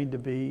constrained to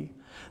be.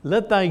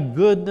 Let thy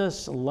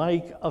goodness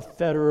like a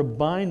fetter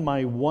bind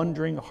my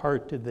wondering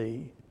heart to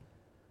thee.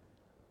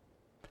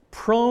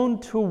 Prone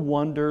to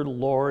wonder,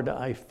 Lord,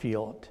 I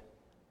feel it."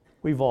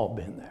 We've all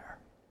been there.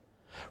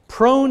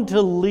 Prone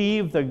to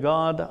leave the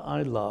God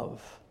I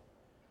love.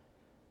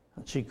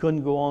 And she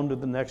couldn't go on to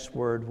the next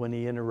word when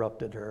he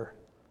interrupted her.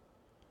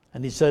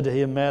 And he said to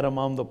him, "Madam,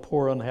 I'm the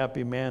poor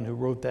unhappy man who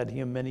wrote that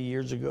hymn many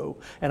years ago,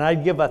 and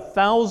I'd give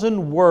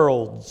 1,000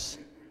 worlds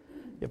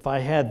if I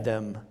had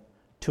them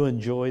to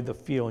enjoy the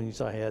feelings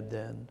I had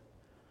then."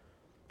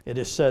 It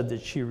is said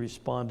that she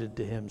responded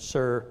to him,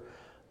 "Sir,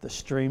 the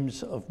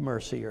streams of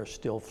mercy are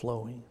still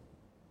flowing."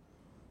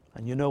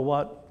 And you know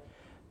what?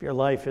 If your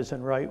life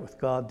isn't right with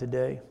God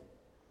today,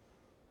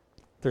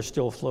 they're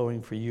still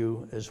flowing for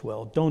you as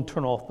well. Don't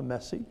turn off the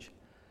message.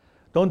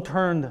 Don't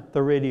turn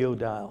the radio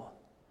dial.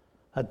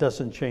 That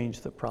doesn't change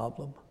the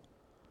problem.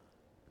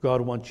 God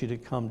wants you to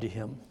come to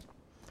him.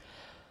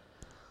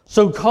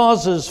 So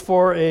causes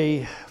for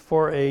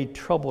a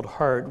troubled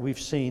heart, we've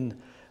seen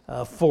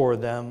 4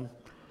 of them,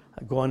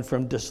 going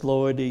from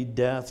disloyalty,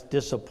 death,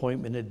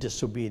 disappointment, and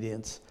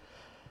disobedience.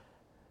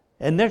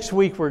 And next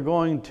week we're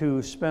going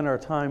to spend our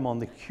time on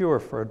the cure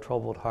for a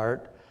troubled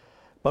heart,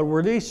 but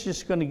we're at least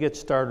just going to get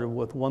started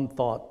with one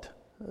thought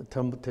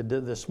to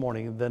this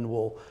morning, and then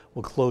we'll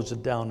close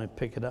it down and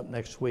pick it up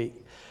next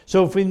week.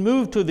 So if we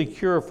move to the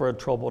cure for a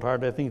troubled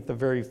heart, I think the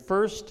very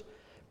first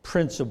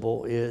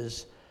principle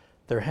is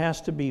there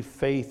has to be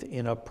faith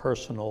in a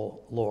personal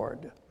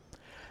Lord.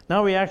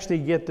 Now we actually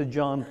get to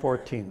John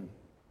 14.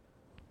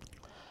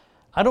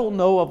 I don't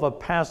know of a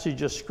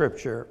passage of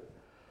Scripture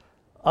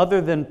other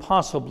than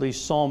possibly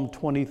Psalm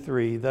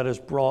 23 that has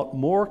brought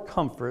more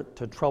comfort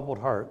to troubled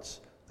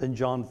hearts than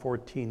John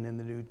 14 in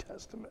the New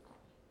Testament.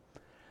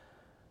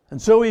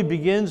 And so he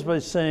begins by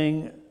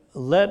saying,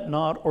 "Let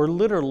not," or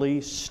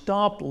literally,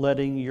 stop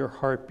letting your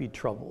heart be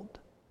troubled.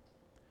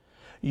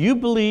 You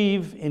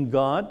believe in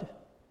God,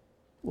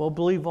 well,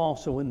 believe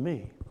also in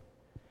me.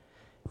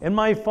 In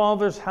my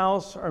Father's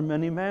house are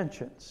many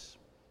mansions.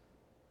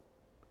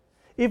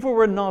 If it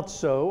were not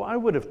so, I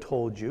would have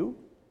told you.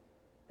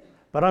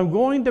 But I'm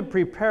going to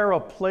prepare a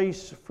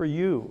place for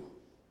you.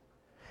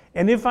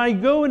 And if I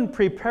go and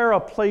prepare a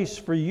place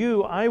for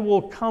you, I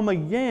will come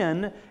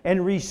again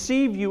and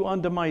receive you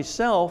unto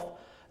myself,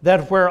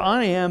 that where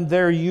I am,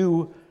 there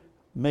you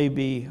may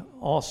be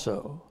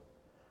also.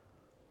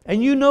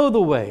 And you know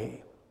the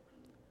way.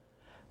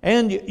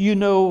 And you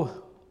know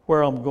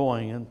where I'm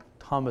going." And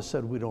Thomas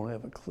said, "We don't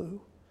have a clue.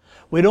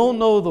 We don't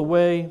know the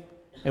way,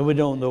 and we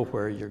don't know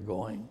where you're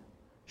going.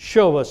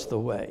 Show us the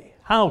way.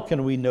 How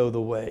can we know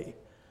the way?"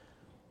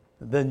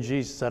 And then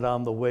Jesus said,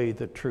 "I'm the way,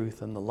 the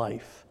truth, and the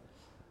life.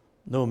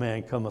 No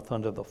man cometh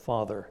unto the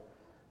Father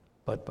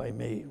but by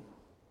me."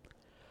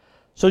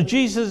 So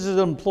Jesus is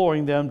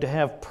imploring them to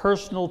have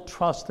personal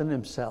trust in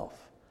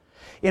himself.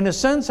 In a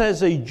sense,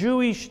 as a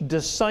Jewish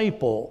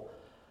disciple,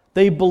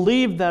 they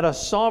believed that a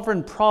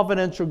sovereign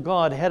providential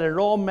God had it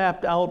all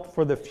mapped out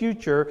for the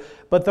future,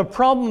 but the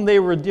problem they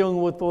were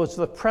dealing with was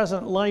the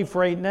present life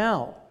right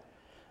now.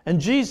 And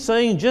Jesus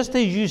saying, just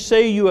as you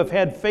say you have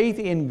had faith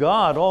in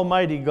God,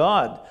 Almighty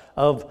God,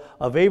 of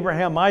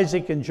Abraham,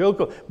 Isaac, and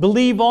Jacob,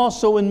 believe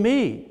also in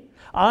me.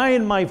 I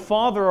and my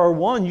Father are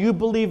one. You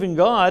believe in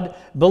God,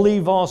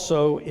 believe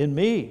also in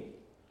me.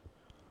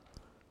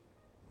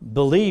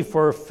 Belief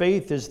or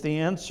faith is the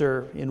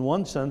answer, in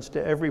one sense,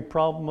 to every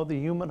problem of the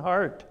human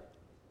heart.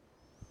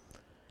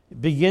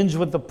 It begins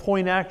with the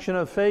point action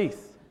of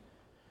faith.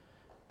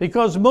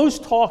 Because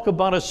most talk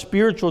about a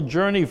spiritual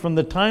journey from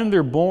the time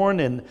they're born,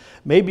 and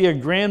maybe a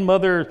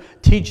grandmother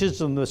teaches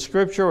them the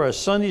Scripture, or a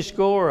Sunday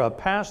school, or a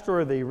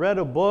pastor, or they read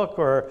a book,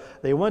 or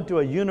they went to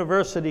a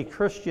university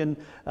Christian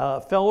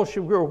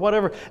fellowship or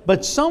whatever.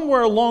 But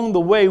somewhere along the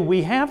way,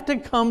 we have to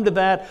come to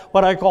that,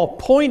 what I call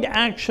point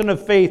action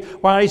of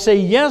faith, where I say,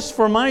 yes,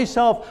 for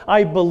myself,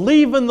 I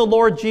believe in the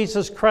Lord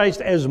Jesus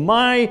Christ as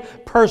my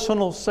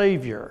personal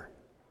Savior.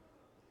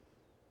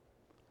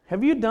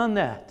 Have you done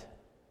that?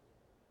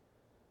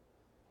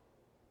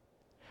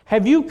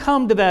 Have you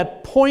come to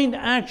that point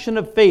action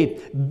of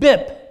faith?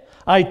 Bip,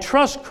 I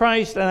trust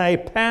Christ and I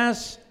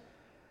pass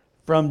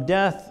from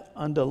death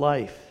unto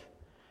life.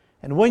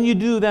 And when you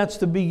do, that's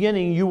the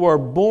beginning. You are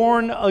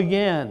born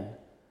again.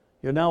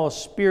 You're now a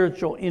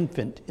spiritual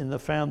infant in the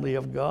family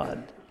of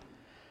God.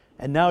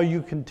 And now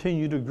you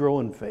continue to grow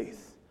in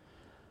faith.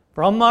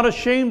 For I'm not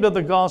ashamed of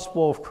the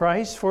gospel of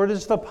Christ, for it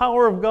is the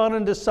power of God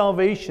unto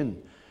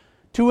salvation,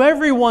 to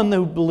everyone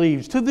who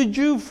believes, to the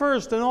Jew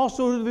first and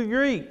also to the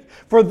Greek.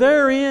 For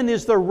therein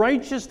is the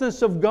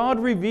righteousness of God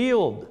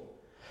revealed.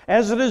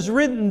 As it is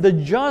written, the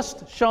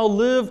just shall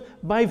live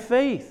by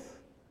faith.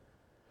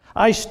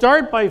 I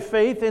start by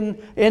faith, and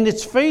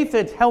it's faith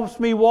that helps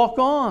me walk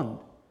on.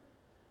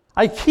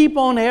 I keep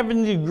on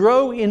having to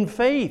grow in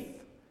faith,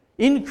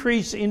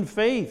 increase in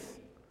faith.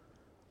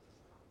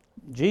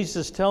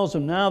 Jesus tells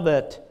him now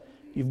that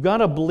you've got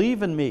to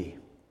believe in me.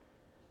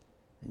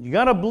 You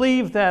got to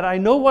believe that I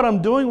know what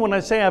I'm doing when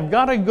I say I've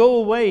got to go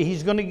away.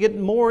 He's going to get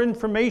more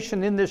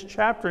information in this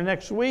chapter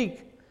next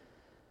week.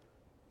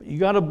 But you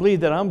got to believe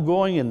that I'm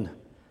going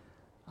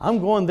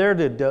there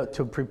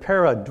to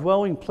prepare a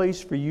dwelling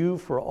place for you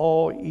for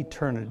all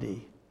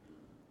eternity.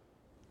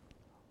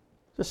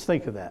 Just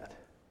think of that.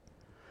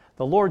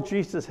 The Lord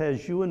Jesus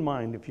has you in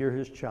mind if you're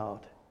his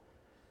child.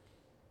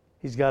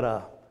 He's got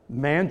a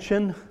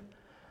mansion,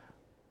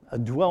 a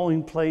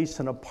dwelling place,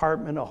 an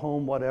apartment, a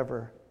home,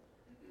 whatever,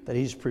 that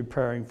he's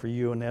preparing for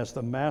you. And as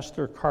the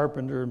master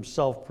carpenter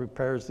himself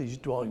prepares these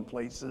dwelling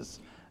places,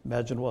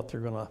 imagine what they're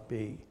going to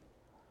be.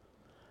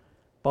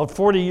 About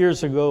 40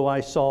 years ago, I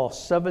saw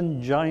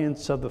 7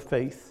 giants of the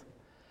faith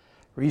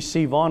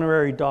receive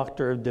honorary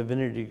Doctor of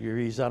Divinity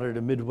degrees out of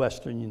the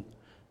Midwestern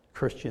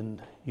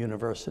Christian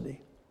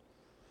University.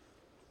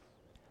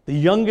 The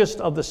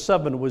youngest of the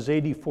 7 was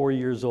 84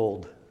 years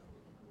old.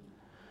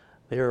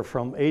 They are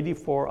from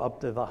 84 up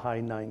to the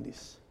high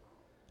 90s.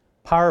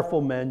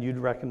 Powerful men, you'd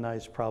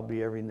recognize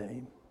probably every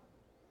name.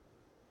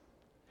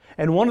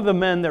 And one of the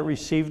men that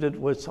received it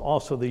was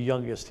also the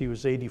youngest. He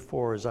was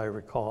 84, as I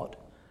recall it.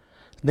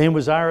 His name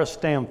was Ira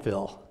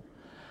Stanfill.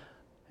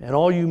 And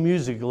all you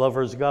music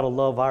lovers got to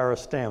love Ira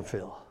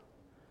Stanfill.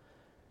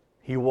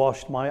 He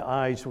washed my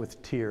eyes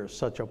with tears,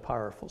 such a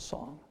powerful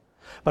song.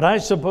 But I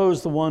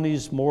suppose the one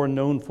he's more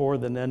known for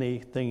than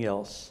anything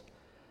else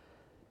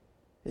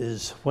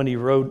is when he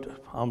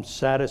wrote, I'm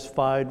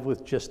satisfied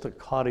with just a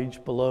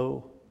cottage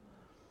below,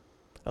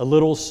 a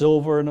little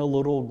silver and a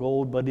little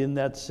gold, but in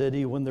that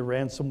city when the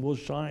ransom will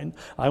shine,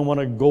 I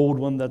want a gold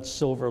one that's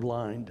silver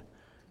lined.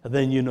 And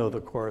then you know the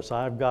chorus,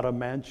 I've got a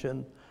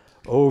mansion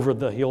over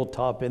the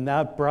hilltop in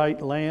that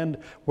bright land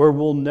where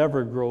we'll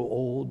never grow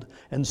old.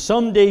 And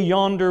someday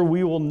yonder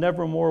we will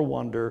never more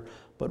wander,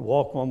 but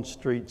walk on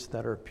streets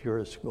that are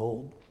purest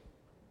gold.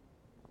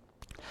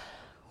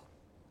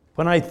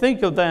 When I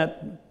think of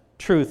that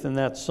truth in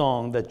that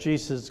song, that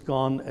Jesus has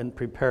gone and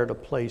prepared a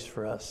place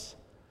for us,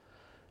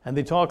 and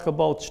they talk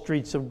about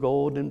streets of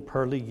gold and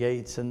pearly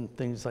gates and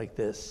things like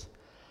this,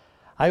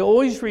 I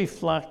always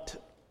reflect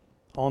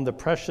on the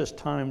precious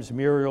times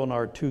Muriel and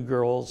our 2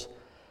 girls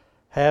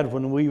had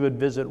when we would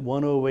visit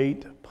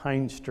 108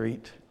 Pine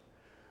Street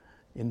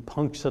in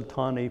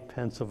Punxsutawney,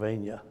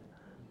 Pennsylvania,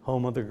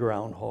 home of the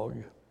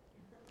groundhog.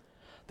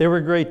 They were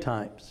great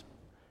times,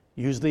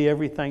 usually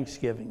every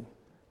Thanksgiving,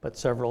 but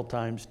several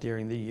times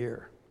during the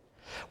year.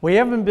 We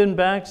haven't been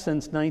back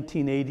since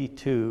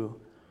 1982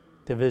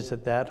 to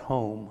visit that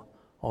home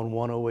on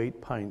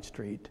 108 Pine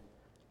Street,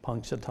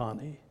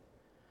 Punxsutawney,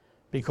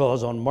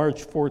 because on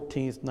March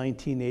 14th,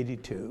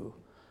 1982,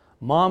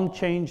 Mom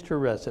changed her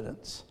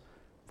residence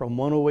from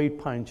 108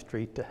 Pine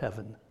Street to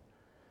heaven,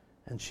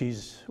 and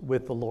she's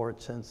with the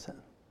Lord since then.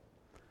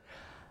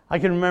 I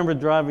can remember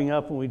driving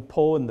up and we'd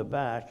pull in the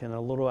back in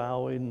a little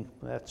alley, and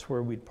that's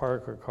where we'd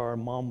park our car.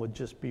 Mom would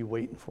just be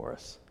waiting for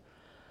us.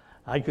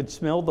 I could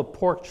smell the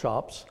pork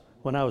chops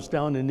when I was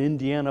down in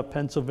Indiana,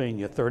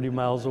 Pennsylvania, 30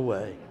 miles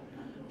away.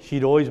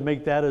 She'd always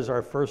make that as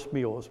our first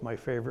meal. It was my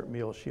favorite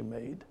meal she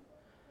made.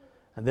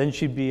 And then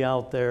she'd be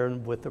out there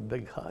with a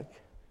big hug.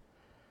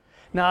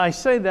 Now, I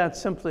say that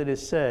simply to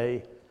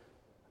say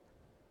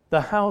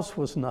the house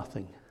was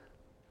nothing.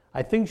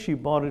 I think she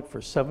bought it for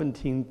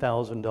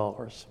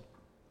 $17,000.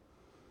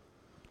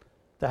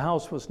 The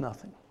house was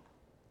nothing.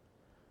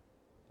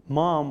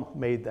 Mom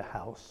made the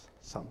house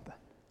something.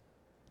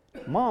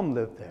 Mom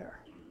lived there.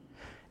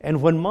 And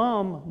when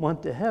Mom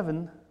went to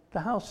heaven, the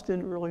house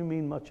didn't really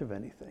mean much of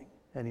anything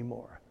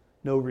anymore.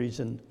 No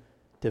reason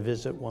to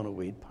visit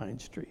 108 Pine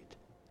Street.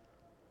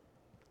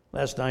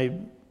 Last night,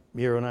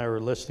 Mira and I were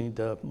listening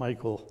to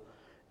Michael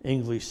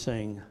English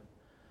sing.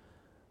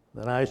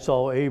 Then I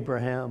saw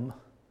Abraham,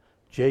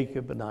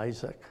 Jacob, and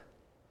Isaac.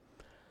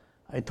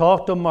 I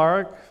talked to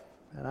Mark,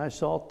 and I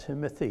saw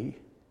Timothy.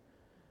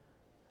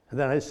 And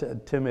then I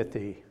said,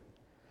 Timothy,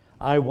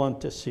 I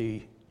want to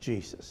see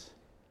Jesus.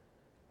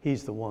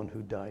 He's the one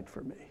who died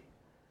for me.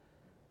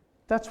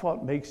 That's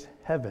what makes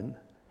heaven,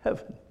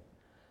 heaven.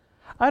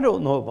 I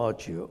don't know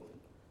about you,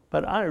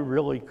 but I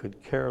really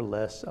could care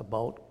less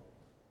about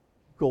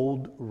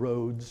gold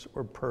roads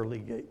or pearly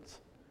gates.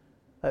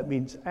 That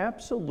means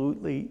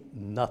absolutely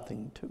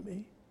nothing to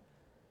me.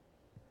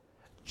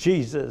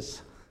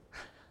 Jesus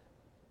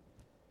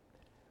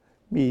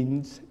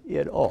means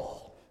it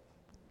all.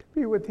 To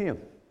be with him.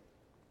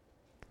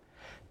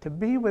 To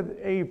be with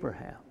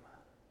Abraham,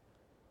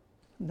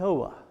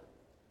 Noah,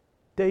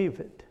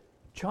 David,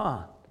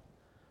 John,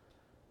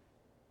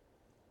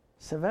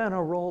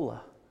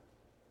 Savonarola,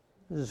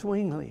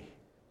 Zwingli,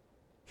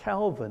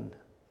 Calvin,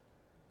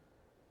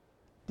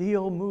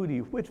 D.L. Moody,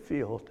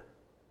 Whitfield,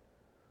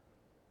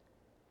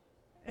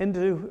 and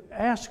to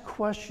ask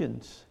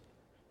questions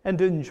and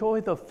to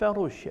enjoy the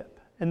fellowship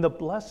and the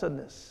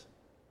blessedness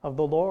of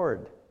the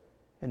Lord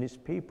and his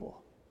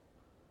people.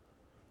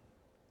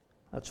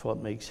 That's what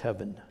makes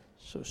heaven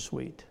so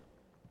sweet.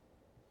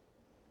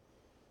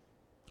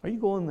 Are you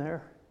going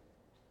there?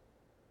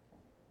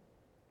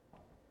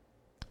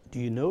 Do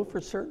you know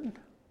for certain?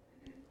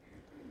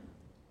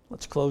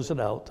 Let's close it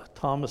out.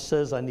 Thomas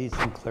says, I need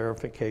some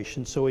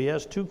clarification. So he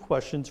asks 2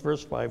 questions.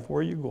 Verse 5, where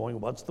are you going?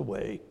 What's the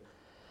way?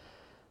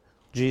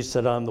 Jesus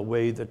said, I'm the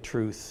way, the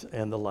truth,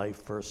 and the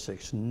life. Verse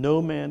 6,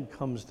 no man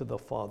comes to the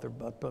Father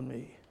but by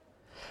me.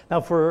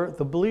 Now, for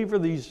the believer,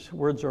 these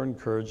words are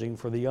encouraging.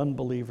 For the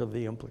unbeliever,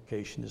 the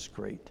implication is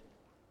great.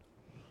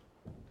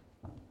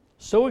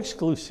 So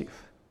exclusive.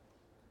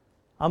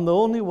 I'm the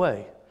only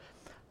way.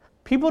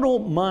 People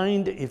don't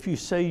mind if you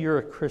say you're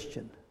a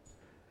Christian.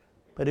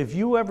 But if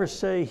you ever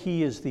say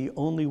he is the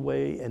only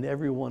way and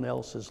everyone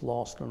else is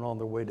lost and on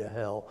their way to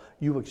hell,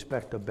 you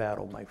expect a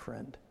battle, my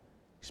friend.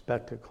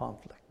 Expect a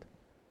conflict.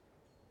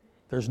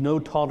 There's no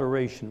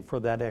toleration for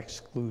that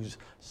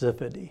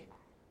exclusivity.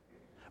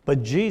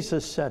 But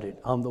Jesus said it,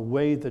 I'm the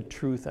way, the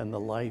truth, and the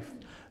life.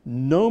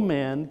 No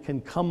man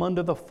can come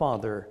unto the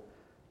Father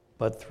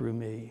but through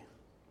me.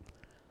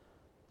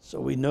 So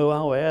we know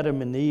how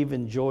Adam and Eve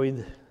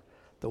enjoyed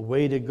the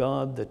way to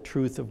God, the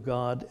truth of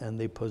God, and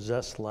they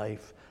possessed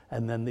life.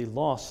 And then they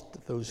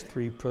lost those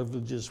 3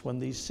 privileges when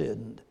they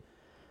sinned.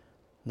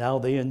 Now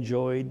they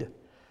enjoyed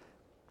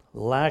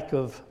lack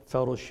of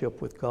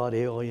fellowship with God,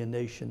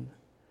 alienation.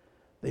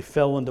 They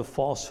fell into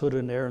falsehood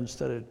and error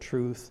instead of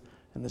truth.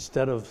 And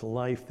instead of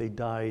life, they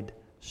died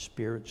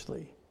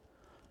spiritually.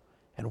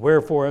 And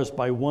wherefore, as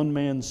by one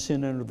man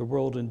sin entered the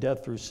world, and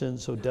death through sin,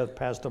 so death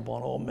passed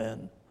upon all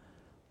men.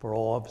 For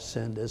all have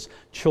sinned. As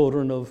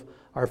children of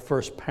our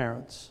first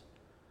parents,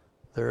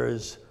 there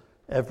is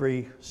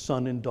every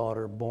son and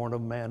daughter born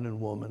of man and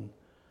woman,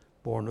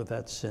 born with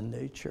that sin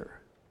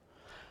nature.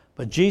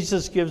 But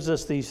Jesus gives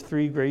us these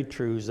 3 great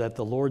truths, that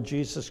the Lord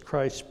Jesus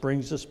Christ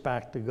brings us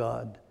back to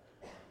God.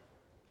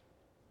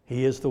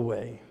 He is the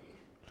way.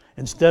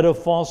 Instead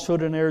of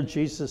falsehood and error,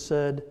 Jesus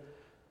said,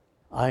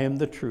 I am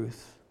the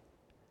truth.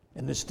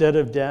 And instead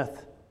of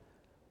death,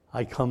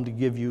 I come to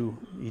give you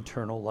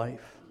eternal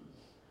life.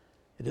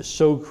 It is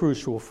so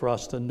crucial for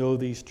us to know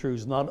these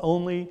truths, not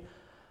only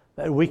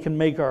that we can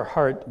make our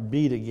heart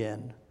beat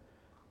again,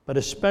 but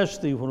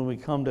especially when we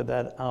come to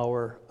that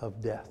hour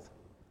of death.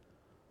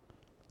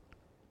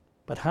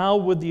 But how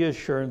would the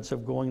assurance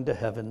of going to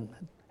heaven,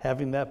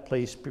 having that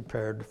place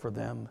prepared for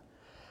them,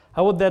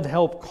 how would that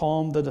help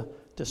calm the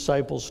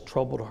disciples'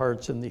 troubled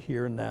hearts in the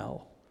here and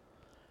now?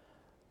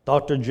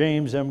 Dr.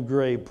 James M.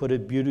 Gray put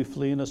it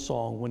beautifully in a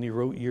song when he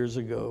wrote years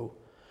ago,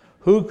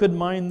 who could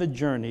mind the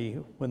journey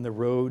when the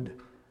road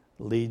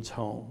leads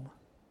home?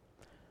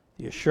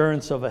 The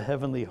assurance of a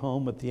heavenly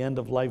home at the end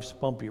of life's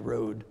bumpy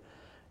road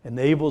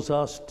enables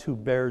us to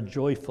bear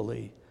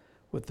joyfully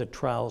with the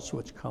trials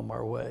which come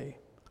our way.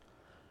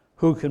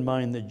 Who can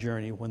mind the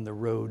journey when the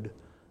road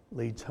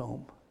leads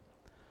home?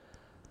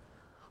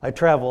 I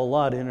travel a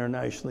lot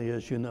internationally,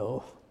 as you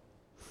know.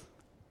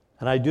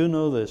 And I do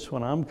know this,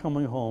 when I'm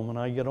coming home and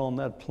I get on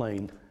that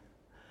plane,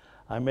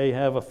 I may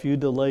have a few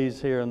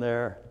delays here and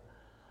there,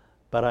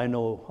 but I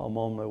know I'm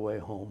on my way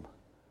home.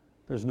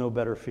 There's no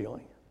better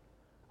feeling.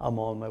 I'm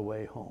on my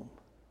way home.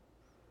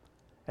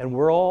 And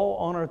we're all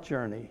on our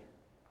journey.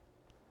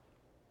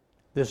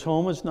 This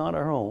home is not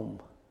our home.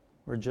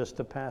 We're just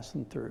a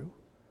passing through.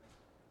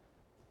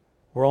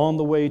 We're on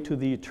the way to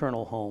the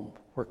eternal home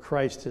where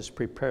Christ has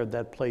prepared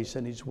that place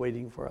and he's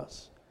waiting for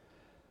us.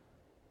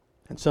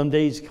 And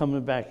someday he's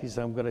coming back. He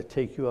said, I'm going to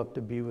take you up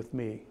to be with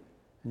me,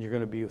 and you're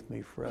going to be with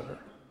me forever.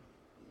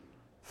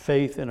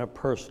 Faith in a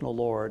personal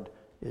Lord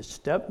is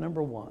step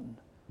number 1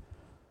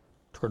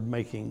 toward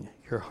making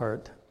your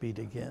heart beat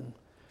again.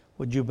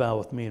 Would you bow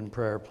with me in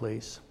prayer,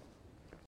 please?